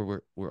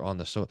sure we're on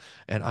this. So,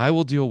 and I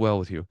will deal well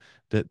with you.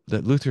 That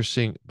Luther's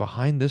seeing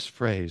behind this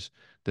phrase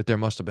that there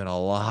must have been a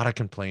lot of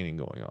complaining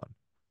going on.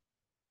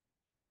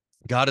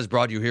 God has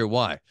brought you here.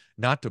 Why?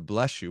 Not to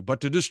bless you, but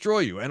to destroy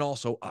you and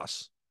also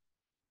us.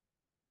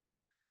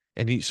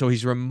 And so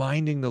he's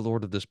reminding the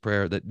Lord of this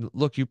prayer that,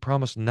 look, you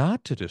promised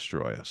not to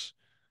destroy us.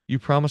 You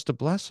promised to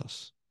bless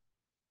us.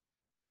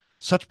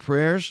 Such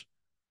prayers,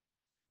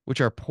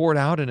 which are poured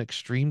out in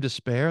extreme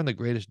despair and the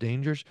greatest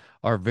dangers,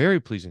 are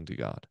very pleasing to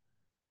God.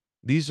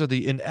 These are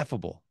the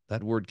ineffable,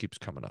 that word keeps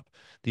coming up,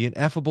 the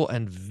ineffable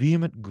and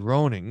vehement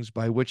groanings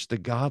by which the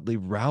godly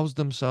rouse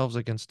themselves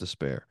against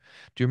despair.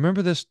 Do you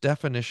remember this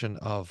definition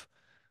of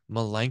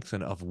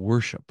Melanchthon of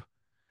worship?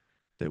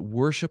 That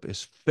worship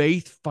is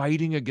faith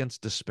fighting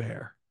against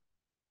despair.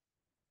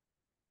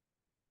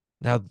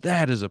 Now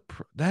that is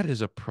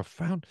a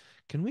profound.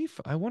 Can we?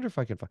 I wonder if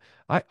I can find.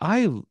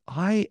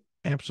 I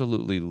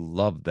absolutely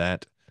love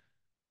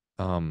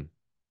um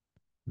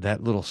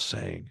that little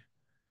saying.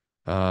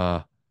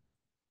 Uh,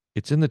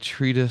 it's in the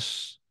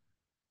treatise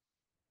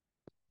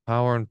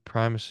Power and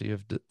Primacy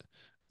of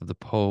the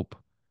Pope.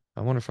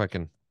 I wonder if I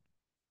can.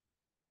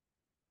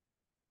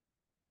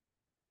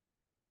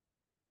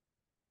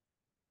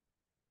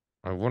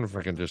 I wonder if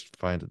I can just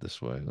find it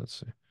this way. Let's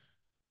see.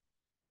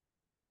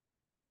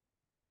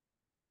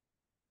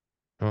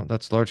 Oh,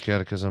 that's Large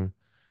Catechism.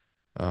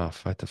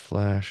 Fight the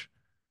Flash.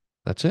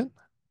 That's it.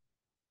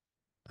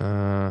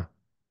 Uh,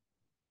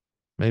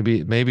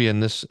 maybe in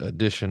this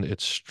edition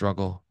it's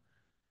Struggle.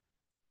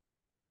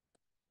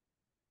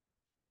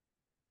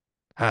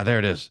 Ah, there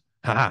it is.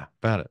 Ha ha,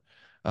 found it.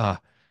 Uh,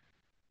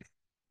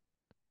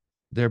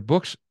 their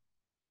books.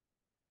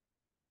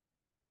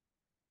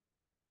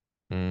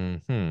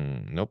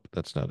 Nope,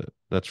 that's not it.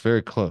 That's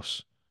very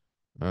close.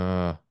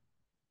 Uh,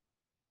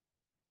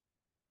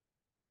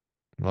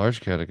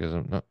 Large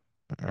Catechism. No.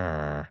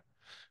 Uh,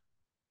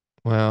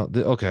 well,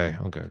 okay.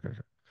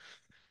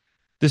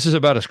 This is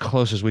about as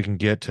close as we can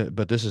get to,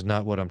 but this is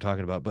not what I'm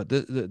talking about. But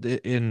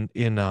in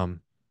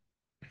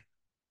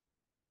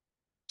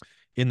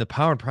the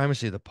Power and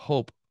Primacy of the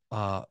Pope,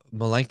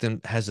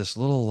 Melanchthon has this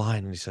little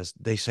line, and he says,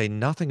 "They say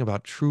nothing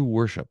about true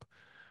worship,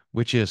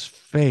 which is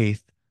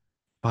faith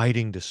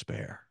fighting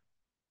despair."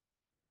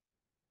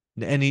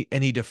 And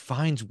he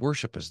defines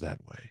worship as that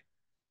way.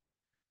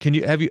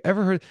 Have you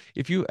ever heard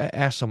if you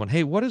ask someone,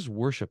 "Hey, what does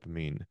worship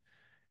mean?"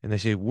 And they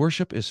say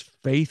worship is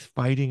faith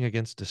fighting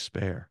against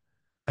despair.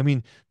 I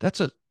mean, that's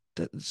a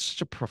That's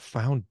such a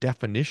profound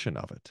definition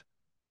of it.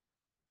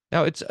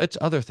 Now it's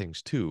other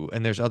things too,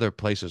 and there's other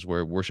places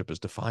where worship is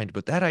defined,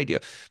 but that idea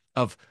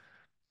of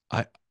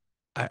I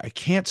I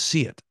can't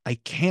see it. I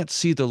can't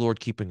see the Lord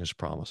keeping his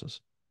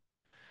promises,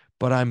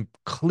 but I'm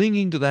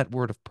clinging to that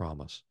word of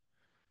promise.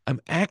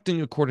 I'm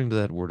acting according to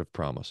that word of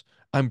promise.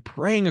 I'm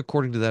praying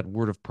according to that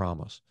word of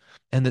promise,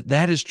 and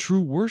that is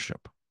true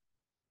worship.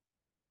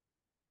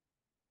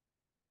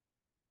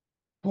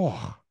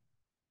 Oh,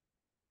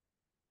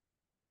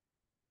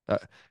 uh,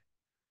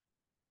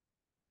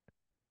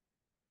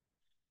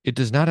 it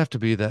does not have to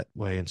be that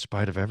way in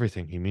spite of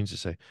everything. He means to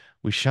say,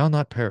 we shall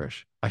not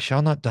perish. I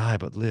shall not die,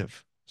 but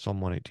live.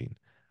 Psalm 118.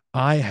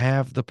 I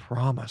have the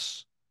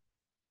promise.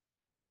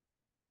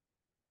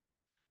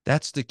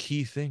 That's the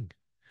key thing.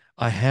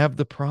 I have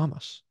the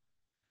promise.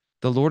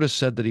 The Lord has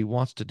said that he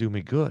wants to do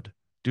me good.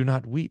 Do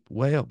not weep,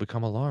 wail,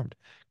 become alarmed.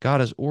 God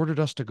has ordered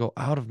us to go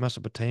out of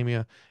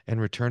Mesopotamia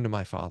and return to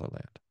my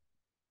fatherland.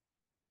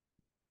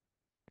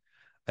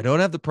 I don't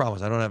have the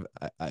promise. I don't have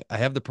I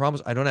have the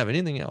promise. I don't have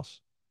anything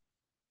else.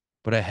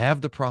 But I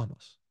have the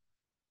promise.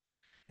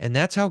 And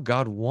that's how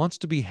God wants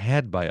to be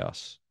had by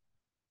us.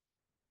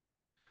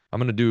 I'm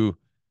going to do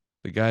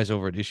the guys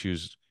over at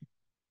Issues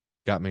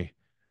got me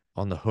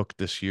on the hook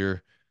this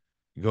year.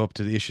 Go up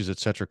to the Issues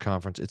Etc.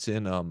 conference. It's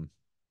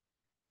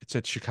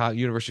at Chicago,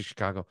 University of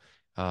Chicago,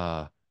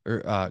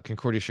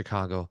 Concordia,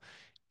 Chicago,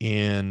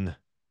 in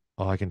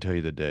I can tell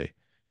you the day.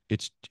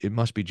 It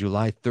must be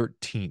July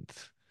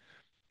 13th.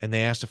 And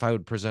they asked if I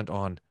would present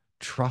on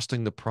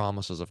trusting the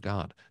promises of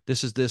God.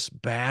 This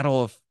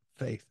battle of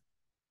faith.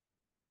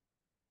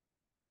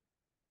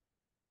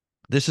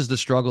 This is the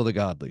struggle of the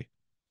godly,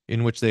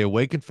 in which they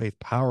awaken faith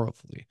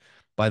powerfully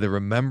by the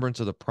remembrance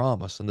of the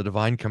promise and the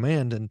divine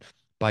command and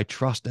by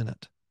trust in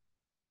it.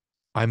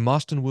 I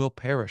must and will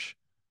perish.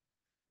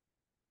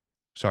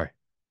 Sorry.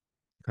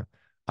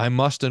 I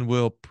must and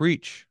will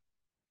preach,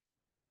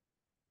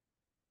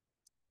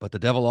 but the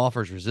devil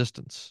offers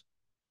resistance.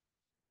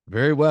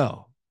 Very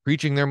well.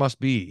 Preaching there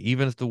must be,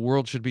 even if the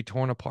world should be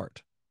torn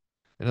apart.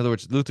 In other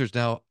words, Luther's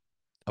now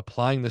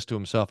applying this to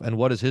himself. And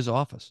what is his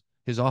office?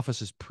 His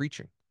office is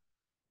preaching.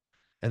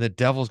 And the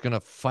devil's going to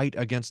fight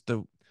against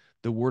the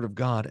word of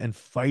God and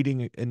fight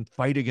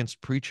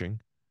against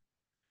preaching.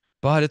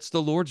 But it's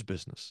the Lord's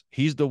business.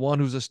 He's the one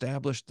who's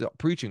established the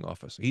preaching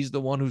office. He's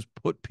the one who's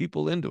put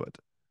people into it.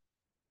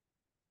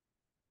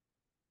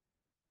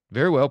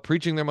 Very well,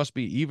 preaching there must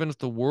be, even if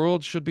the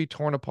world should be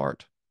torn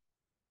apart,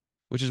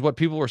 which is what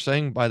people were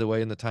saying, by the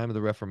way, in the time of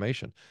the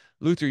Reformation.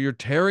 Luther, you're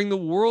tearing the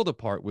world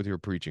apart with your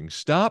preaching.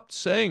 Stop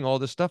saying all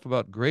this stuff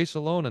about grace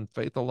alone and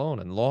faith alone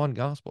and law and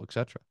gospel,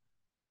 etc.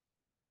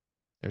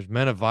 There's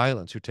men of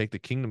violence who take the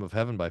kingdom of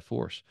heaven by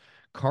force.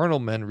 Carnal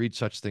men read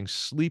such things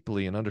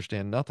sleepily and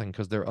understand nothing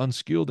because they're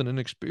unskilled and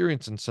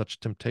inexperienced in such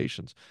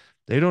temptations.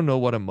 They don't know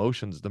what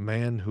emotions the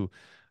man who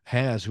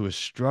is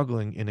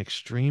struggling in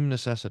extreme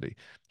necessity.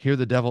 Here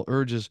the devil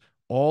urges,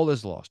 all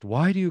is lost.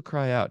 Why do you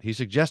cry out? He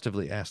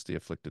suggestively asks the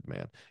afflicted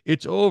man.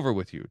 It's over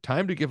with you.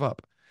 Time to give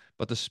up.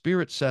 But the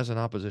Spirit says in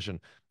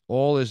opposition,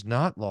 all is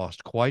not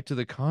lost. Quite to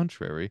the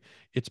contrary.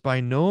 It's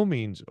by no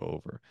means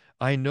over.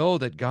 I know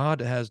that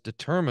God has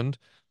determined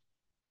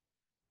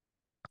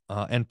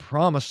and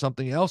promised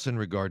something else in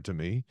regard to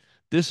me.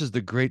 This is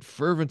the great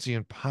fervency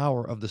and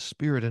power of the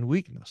Spirit and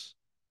weakness.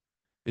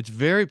 It's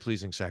very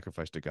pleasing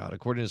sacrifice to God,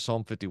 according to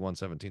Psalm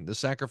 51:17. The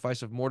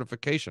sacrifice of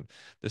mortification.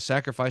 The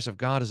sacrifice of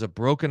God is a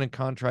broken and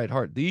contrite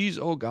heart. These,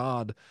 O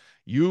God,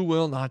 you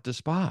will not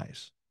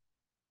despise.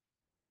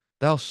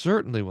 Thou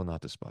certainly will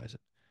not despise it.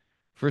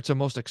 For it's a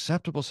most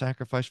acceptable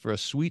sacrifice for a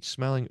sweet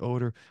smelling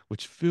odor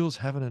which fills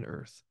heaven and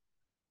earth.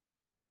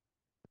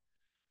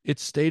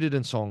 It's stated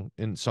in Song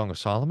of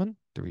Solomon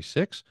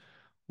 3:6.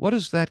 What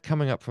is that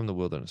coming up from the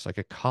wilderness? Like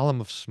a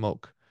column of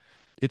smoke.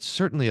 It's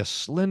certainly a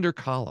slender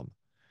column,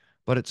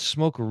 but its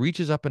smoke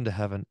reaches up into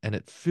heaven and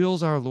it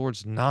fills our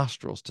Lord's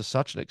nostrils to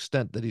such an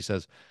extent that he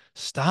says,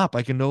 "Stop,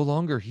 I can no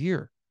longer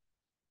hear."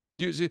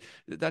 Do you see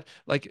that?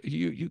 Like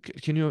you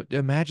can you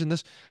imagine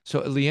this?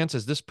 So Leanne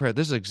says this prayer,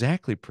 this is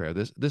exactly prayer.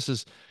 This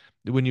is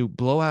when you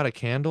blow out a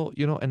candle,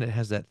 and it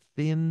has that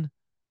thin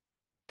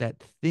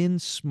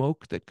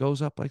smoke that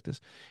goes up like this.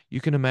 You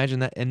can imagine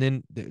that, and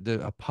then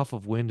a puff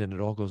of wind, and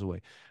it all goes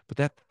away. But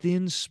that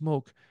thin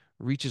smoke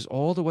reaches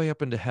all the way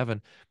up into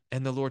heaven,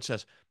 and the Lord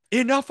says,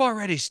 "Enough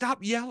already!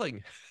 Stop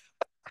yelling."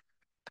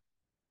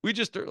 We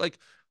just are like,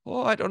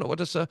 "Oh, I don't know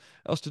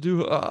else to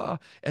do."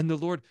 And the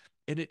Lord,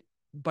 and it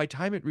by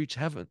time it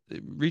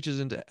reaches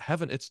into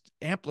heaven, it's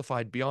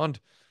amplified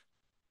beyond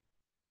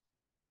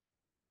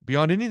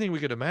anything we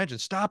could imagine.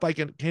 Stop! I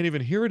can't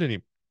even hear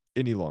it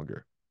any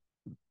longer.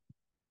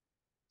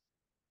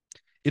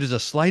 It is a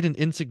slight and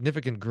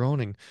insignificant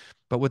groaning,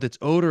 but with its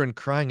odor and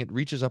crying, it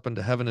reaches up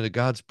into heaven into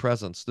God's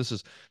presence. This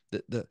is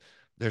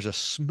there's a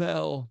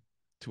smell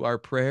to our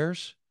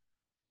prayers,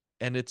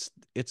 and it's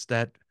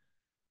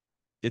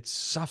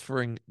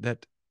suffering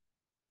that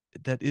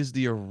is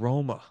the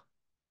aroma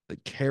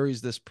that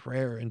carries this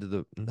prayer into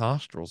the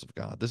nostrils of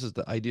God. This is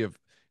the idea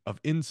of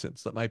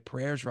incense, that my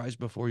prayers rise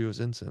before you as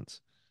incense.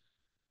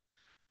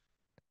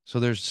 So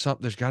there's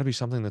got to be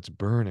something that's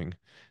burning.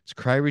 Its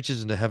cry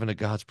reaches into heaven at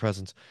God's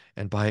presence,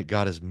 and by it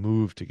God is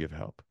moved to give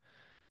help.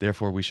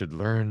 Therefore, we should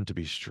learn to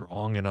be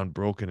strong and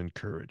unbroken in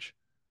courage.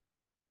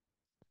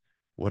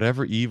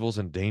 Whatever evils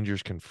and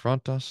dangers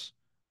confront us,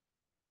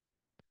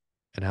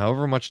 and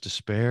however much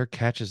despair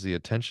catches the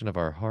attention of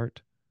our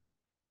heart,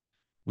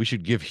 we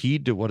should give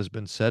heed to what has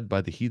been said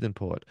by the heathen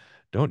poet.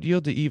 Don't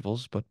yield to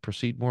evils, but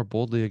proceed more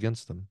boldly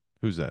against them.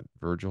 Who's that?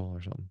 Virgil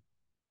or something?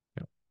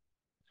 Yeah.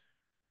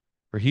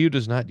 For he who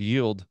does not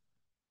yield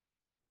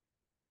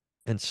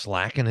and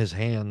slacken his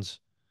hands.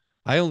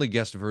 I only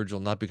guessed Virgil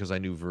not because I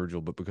knew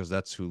Virgil, but because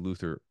that's who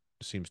Luther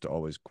seems to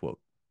always quote.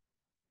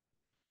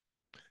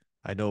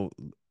 I know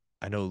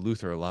I know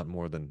Luther a lot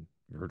more than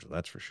Virgil,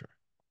 that's for sure.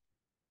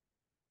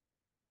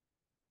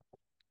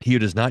 He who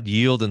does not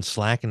yield and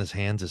slacken his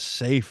hands is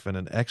safe and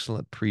an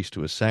excellent priest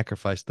who has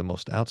sacrificed the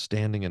most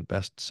outstanding and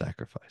best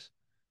sacrifice.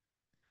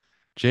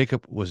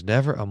 Jacob was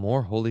never a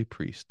more holy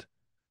priest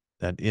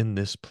than in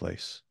this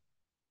place,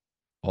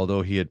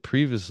 although he had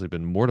previously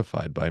been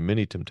mortified by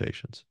many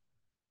temptations.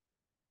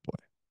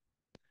 Boy,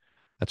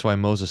 that's why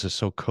Moses is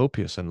so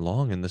copious and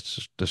long in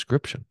this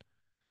description.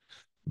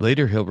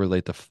 Later, he'll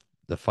relate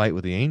the fight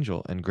with the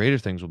angel, and greater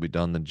things will be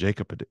done than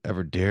Jacob had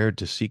ever dared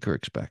to seek or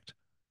expect.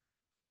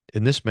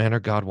 In this manner,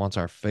 God wants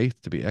our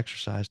faith to be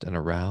exercised and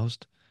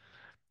aroused,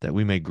 that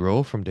we may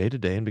grow from day to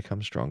day and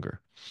become stronger.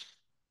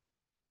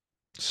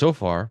 So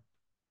far,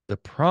 the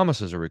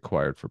promises are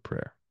required for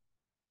prayer,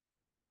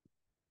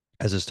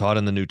 as is taught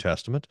in the New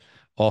Testament,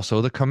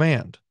 also the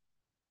command.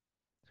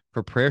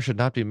 For prayer should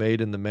not be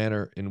made in the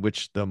manner in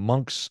which the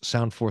monks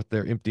sound forth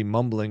their empty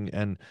mumbling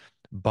and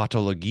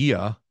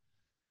batologia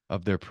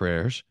of their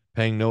prayers,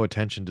 paying no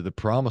attention to the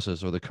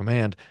promises or the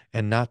command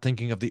and not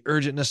thinking of the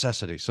urgent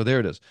necessity. So there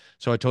it is.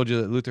 So I told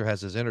you that Luther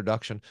has his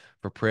introduction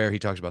for prayer. He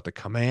talks about the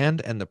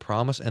command and the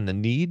promise and the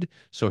need.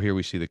 So here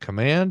we see the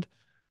command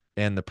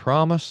and the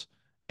promise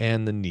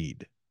and the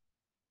need.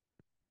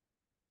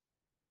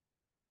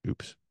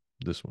 Oops,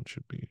 this one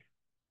should be.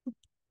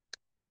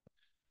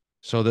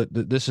 So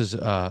that this is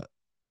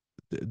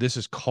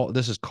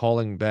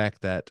calling back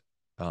that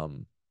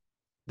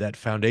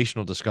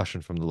foundational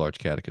discussion from the Large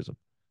Catechism.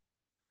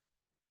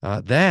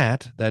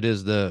 That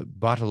is the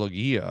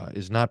batologia,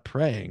 is not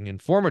praying. In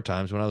former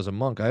times, when I was a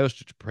monk, I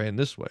used to pray in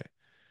this way.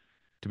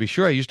 To be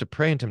sure, I used to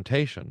pray in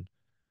temptation,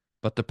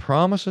 but the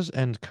promises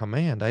and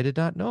command I did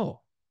not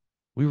know.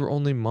 We were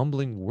only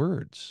mumbling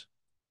words.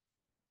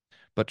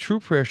 But true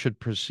prayer should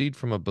proceed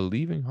from a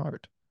believing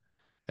heart,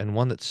 and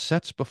one that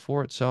sets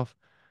before itself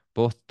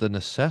both the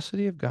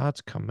necessity of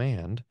God's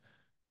command,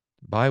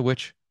 by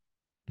which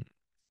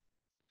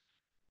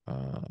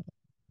uh,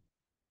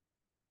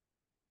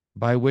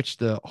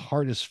 the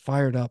heart is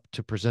fired up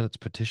to present its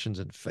petitions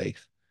in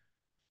faith.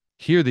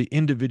 Here, the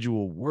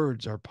individual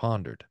words are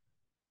pondered,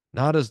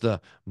 not as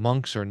the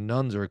monks or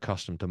nuns are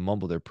accustomed to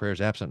mumble their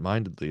prayers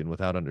absent-mindedly and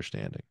without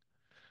understanding.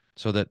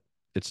 So that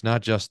it's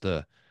not just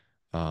the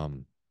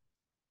um,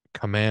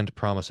 command,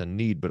 promise, and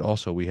need, but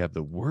also we have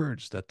the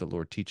words that the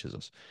Lord teaches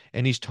us.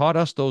 And He's taught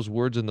us those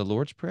words in the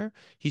Lord's Prayer.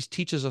 He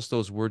teaches us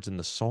those words in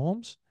the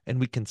Psalms, and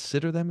we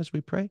consider them as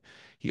we pray.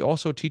 He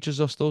also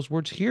teaches us those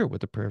words here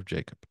with the prayer of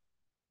Jacob.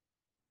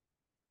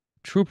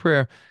 True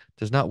prayer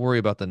does not worry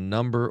about the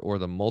number or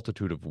the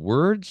multitude of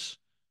words,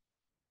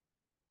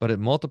 but it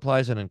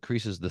multiplies and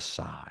increases the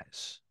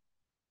size,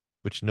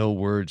 which no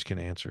words can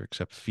answer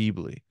except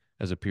feebly,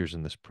 as appears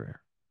in this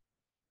prayer.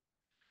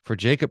 For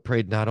Jacob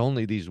prayed not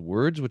only these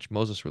words which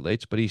Moses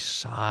relates, but he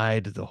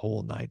sighed the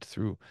whole night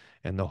through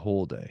and the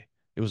whole day.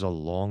 It was a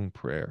long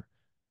prayer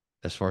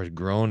as far as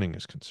groaning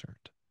is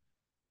concerned,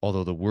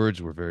 although the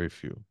words were very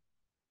few.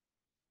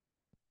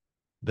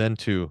 Then,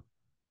 too,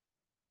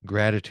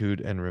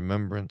 gratitude and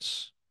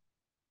remembrance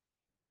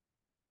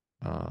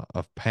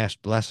of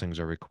past blessings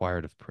are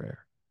required of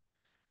prayer.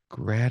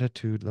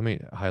 Gratitude, let me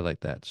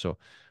highlight that. So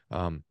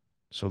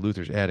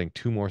Luther's adding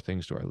two more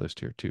things to our list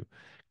here, too.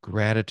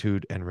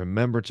 Gratitude and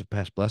remembrance of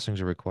past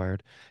blessings are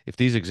required. If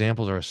these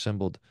examples are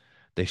assembled,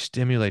 they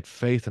stimulate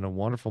faith in a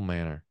wonderful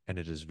manner, and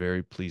it is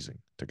very pleasing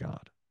to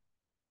God.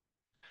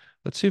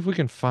 Let's see if we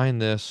can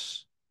find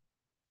this.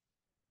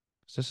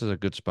 This is a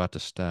good spot to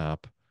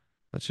stop.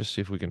 Let's just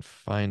see if we can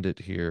find it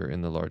here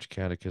in the Large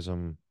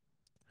Catechism.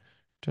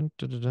 Dun,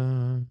 dun,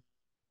 dun,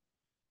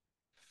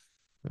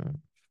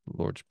 dun.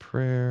 Lord's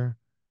Prayer.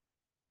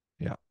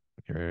 Yeah,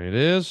 here it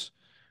is.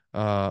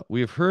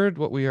 We have heard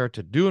what we are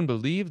to do and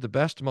believe. The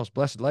best and most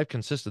blessed life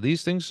consists of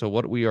these things. So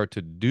what we are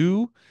to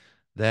do,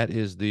 that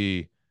is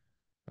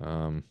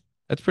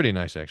that's pretty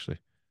nice, actually.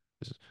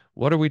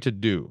 What are we to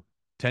do?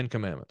 10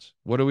 Commandments.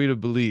 What are we to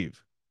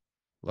believe?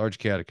 Large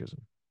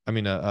Catechism.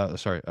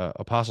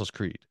 Apostles'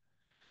 Creed.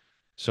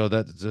 So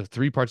that's the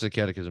three parts of the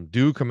Catechism.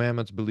 Do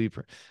commandments, believe.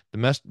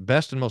 The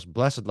best and most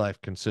blessed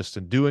life consists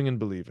in doing and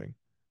believing.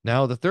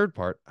 Now the third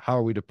part, how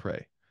are we to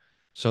pray?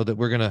 So that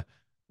we're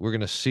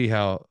gonna see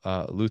how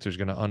Luther's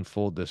gonna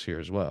unfold this here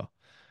as well.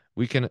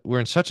 We're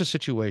in such a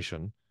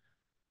situation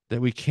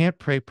that we can't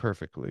pray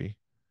perfectly,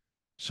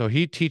 so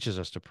he teaches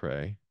us to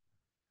pray.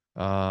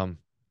 Um,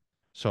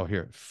 So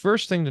here,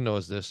 first thing to know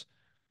is this.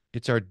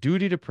 It's our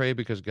duty to pray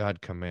because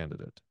God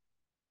commanded it.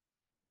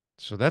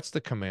 So that's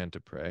the command to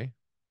pray.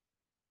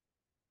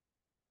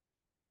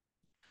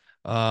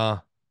 Uh,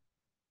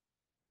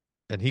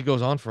 and he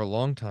goes on for a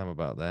long time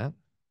about that.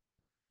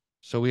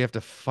 So we have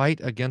to fight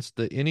against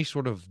any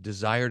sort of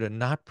desire to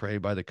not pray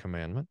by the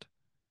commandment.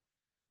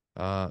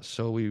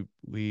 So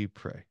we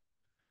pray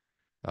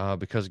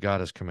because God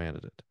has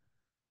commanded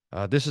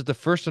it. This is the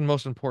first and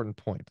most important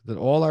point, that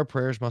all our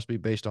prayers must be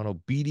based on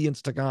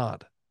obedience to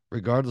God,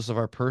 regardless of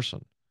our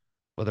person,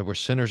 whether we're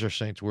sinners or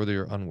saints, worthy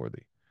or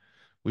unworthy.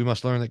 We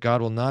must learn that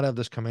God will not have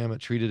this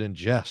commandment treated in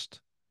jest.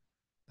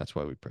 That's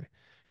why we pray.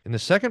 In the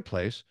second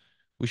place,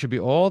 we should be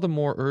all the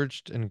more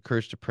urged and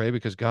encouraged to pray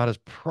because God has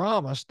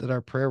promised that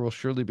our prayer will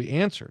surely be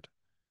answered.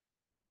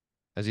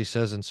 As he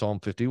says in Psalm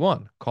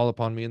 51, call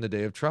upon me in the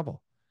day of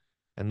trouble.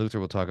 And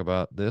Luther will talk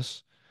about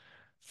this.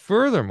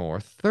 Furthermore,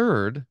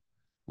 third,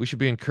 we should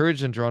be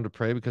encouraged and drawn to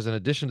pray because in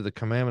addition to the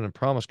commandment and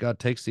promise, God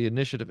takes the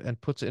initiative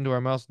and puts into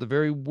our mouths the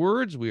very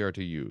words we are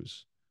to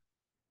use.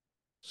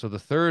 So the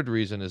third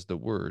reason is the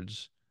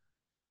words.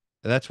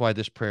 That's why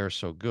this prayer is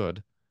so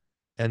good.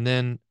 And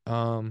then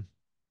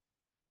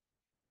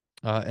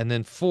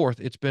fourth,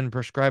 it's been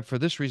prescribed for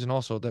this reason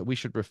also that we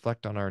should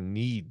reflect on our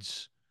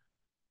needs,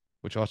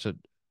 which also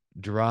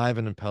drive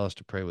and impel us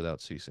to pray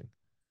without ceasing.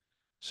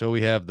 So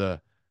we have the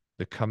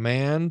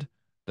command,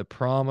 the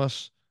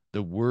promise,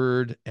 the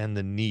word, and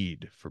the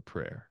need for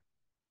prayer.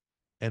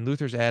 And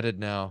Luther's added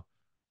now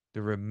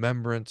the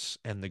remembrance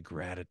and the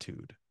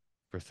gratitude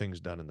for things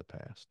done in the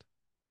past.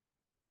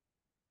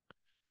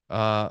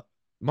 Uh,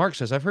 Mark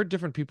says, I've heard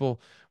different people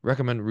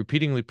recommend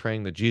repeatedly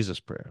praying the Jesus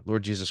prayer.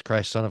 Lord Jesus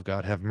Christ, Son of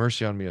God, have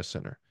mercy on me, a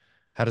sinner.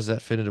 How does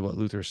that fit into what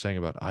Luther is saying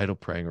about idle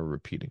praying or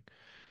repeating?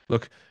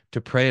 Look,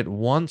 to pray it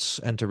once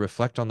and to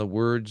reflect on the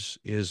words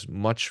is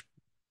much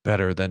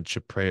better than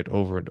to pray it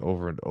over and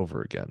over and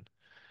over again.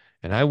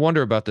 And I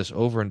wonder about this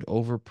over and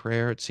over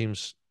prayer. It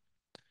seems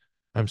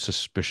I'm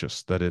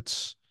suspicious that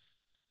it's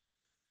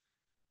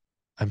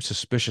I'm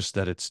suspicious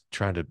that it's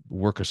trying to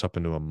work us up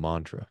into a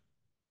mantra.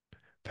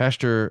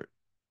 Pastor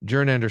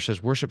Jernander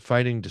says worship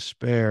fighting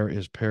despair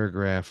is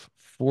paragraph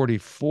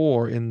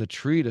 44 in the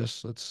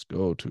treatise. Let's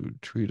go to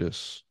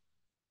treatise.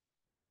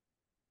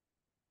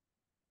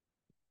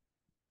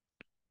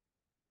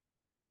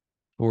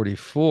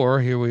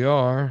 44. Here we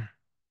are.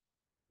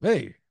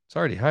 Hey, it's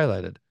already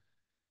highlighted.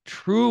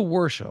 True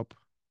worship.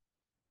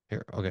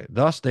 Here, okay.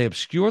 Thus they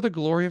obscure the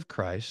glory of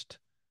Christ.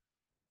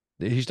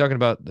 He's talking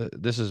about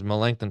this is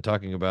Melanchthon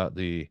talking about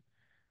the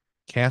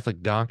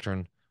Catholic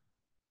doctrine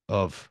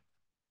of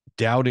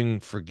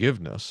doubting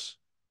forgiveness.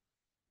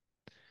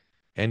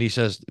 And he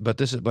says, but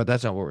that's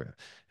not what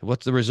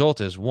what's the result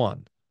is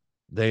one,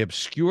 they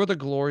obscure the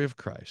glory of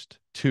Christ.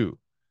 Two,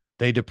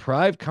 they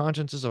deprive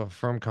consciences of a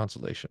firm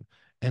consolation.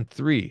 And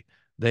three,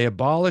 they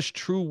abolish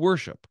true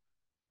worship.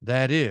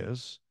 That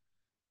is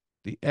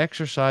the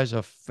exercise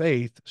of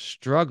faith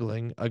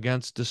struggling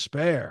against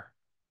despair.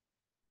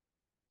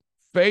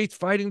 Faith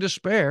fighting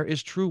despair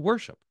is true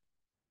worship.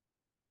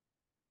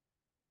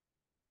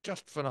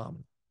 Just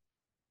phenomenal.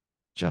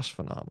 Just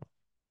phenomenal.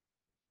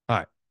 All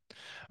right.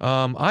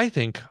 I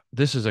think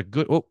this is a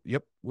good. Oh,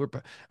 yep.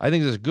 I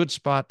think this is a good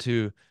spot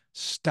to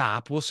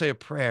stop. We'll say a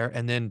prayer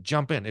and then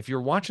jump in. If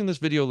you're watching this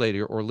video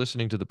later or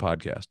listening to the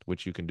podcast,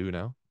 which you can do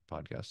now,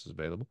 podcast is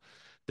available,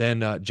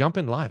 then jump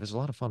in live. It's a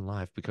lot of fun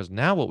live because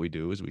now what we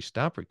do is we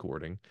stop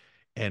recording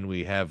and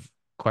we have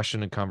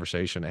question and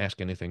conversation,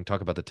 ask anything,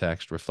 talk about the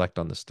text, reflect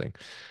on this thing,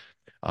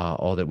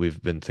 all that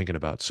we've been thinking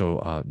about.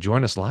 So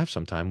join us live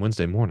sometime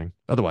Wednesday morning.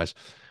 Otherwise,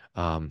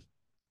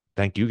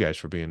 thank you guys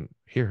for being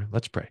here.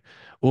 Let's pray.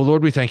 Oh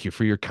Lord, we thank you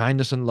for your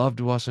kindness and love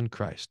to us in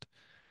Christ,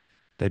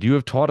 that you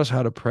have taught us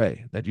how to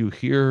pray, that you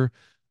hear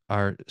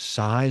our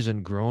sighs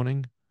and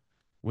groaning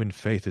when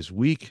faith is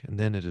weak, and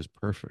then it is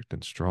perfect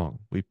and strong.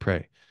 We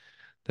pray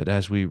that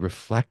as we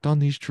reflect on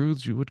these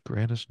truths, you would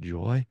grant us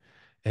joy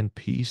and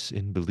peace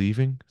in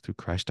believing through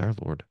Christ our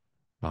Lord.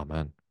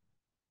 Amen.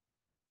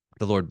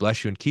 The Lord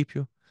bless you and keep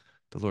you.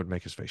 The Lord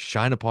make his face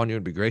shine upon you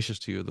and be gracious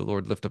to you. The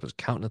Lord lift up his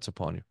countenance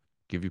upon you,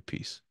 give you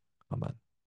peace. Amen.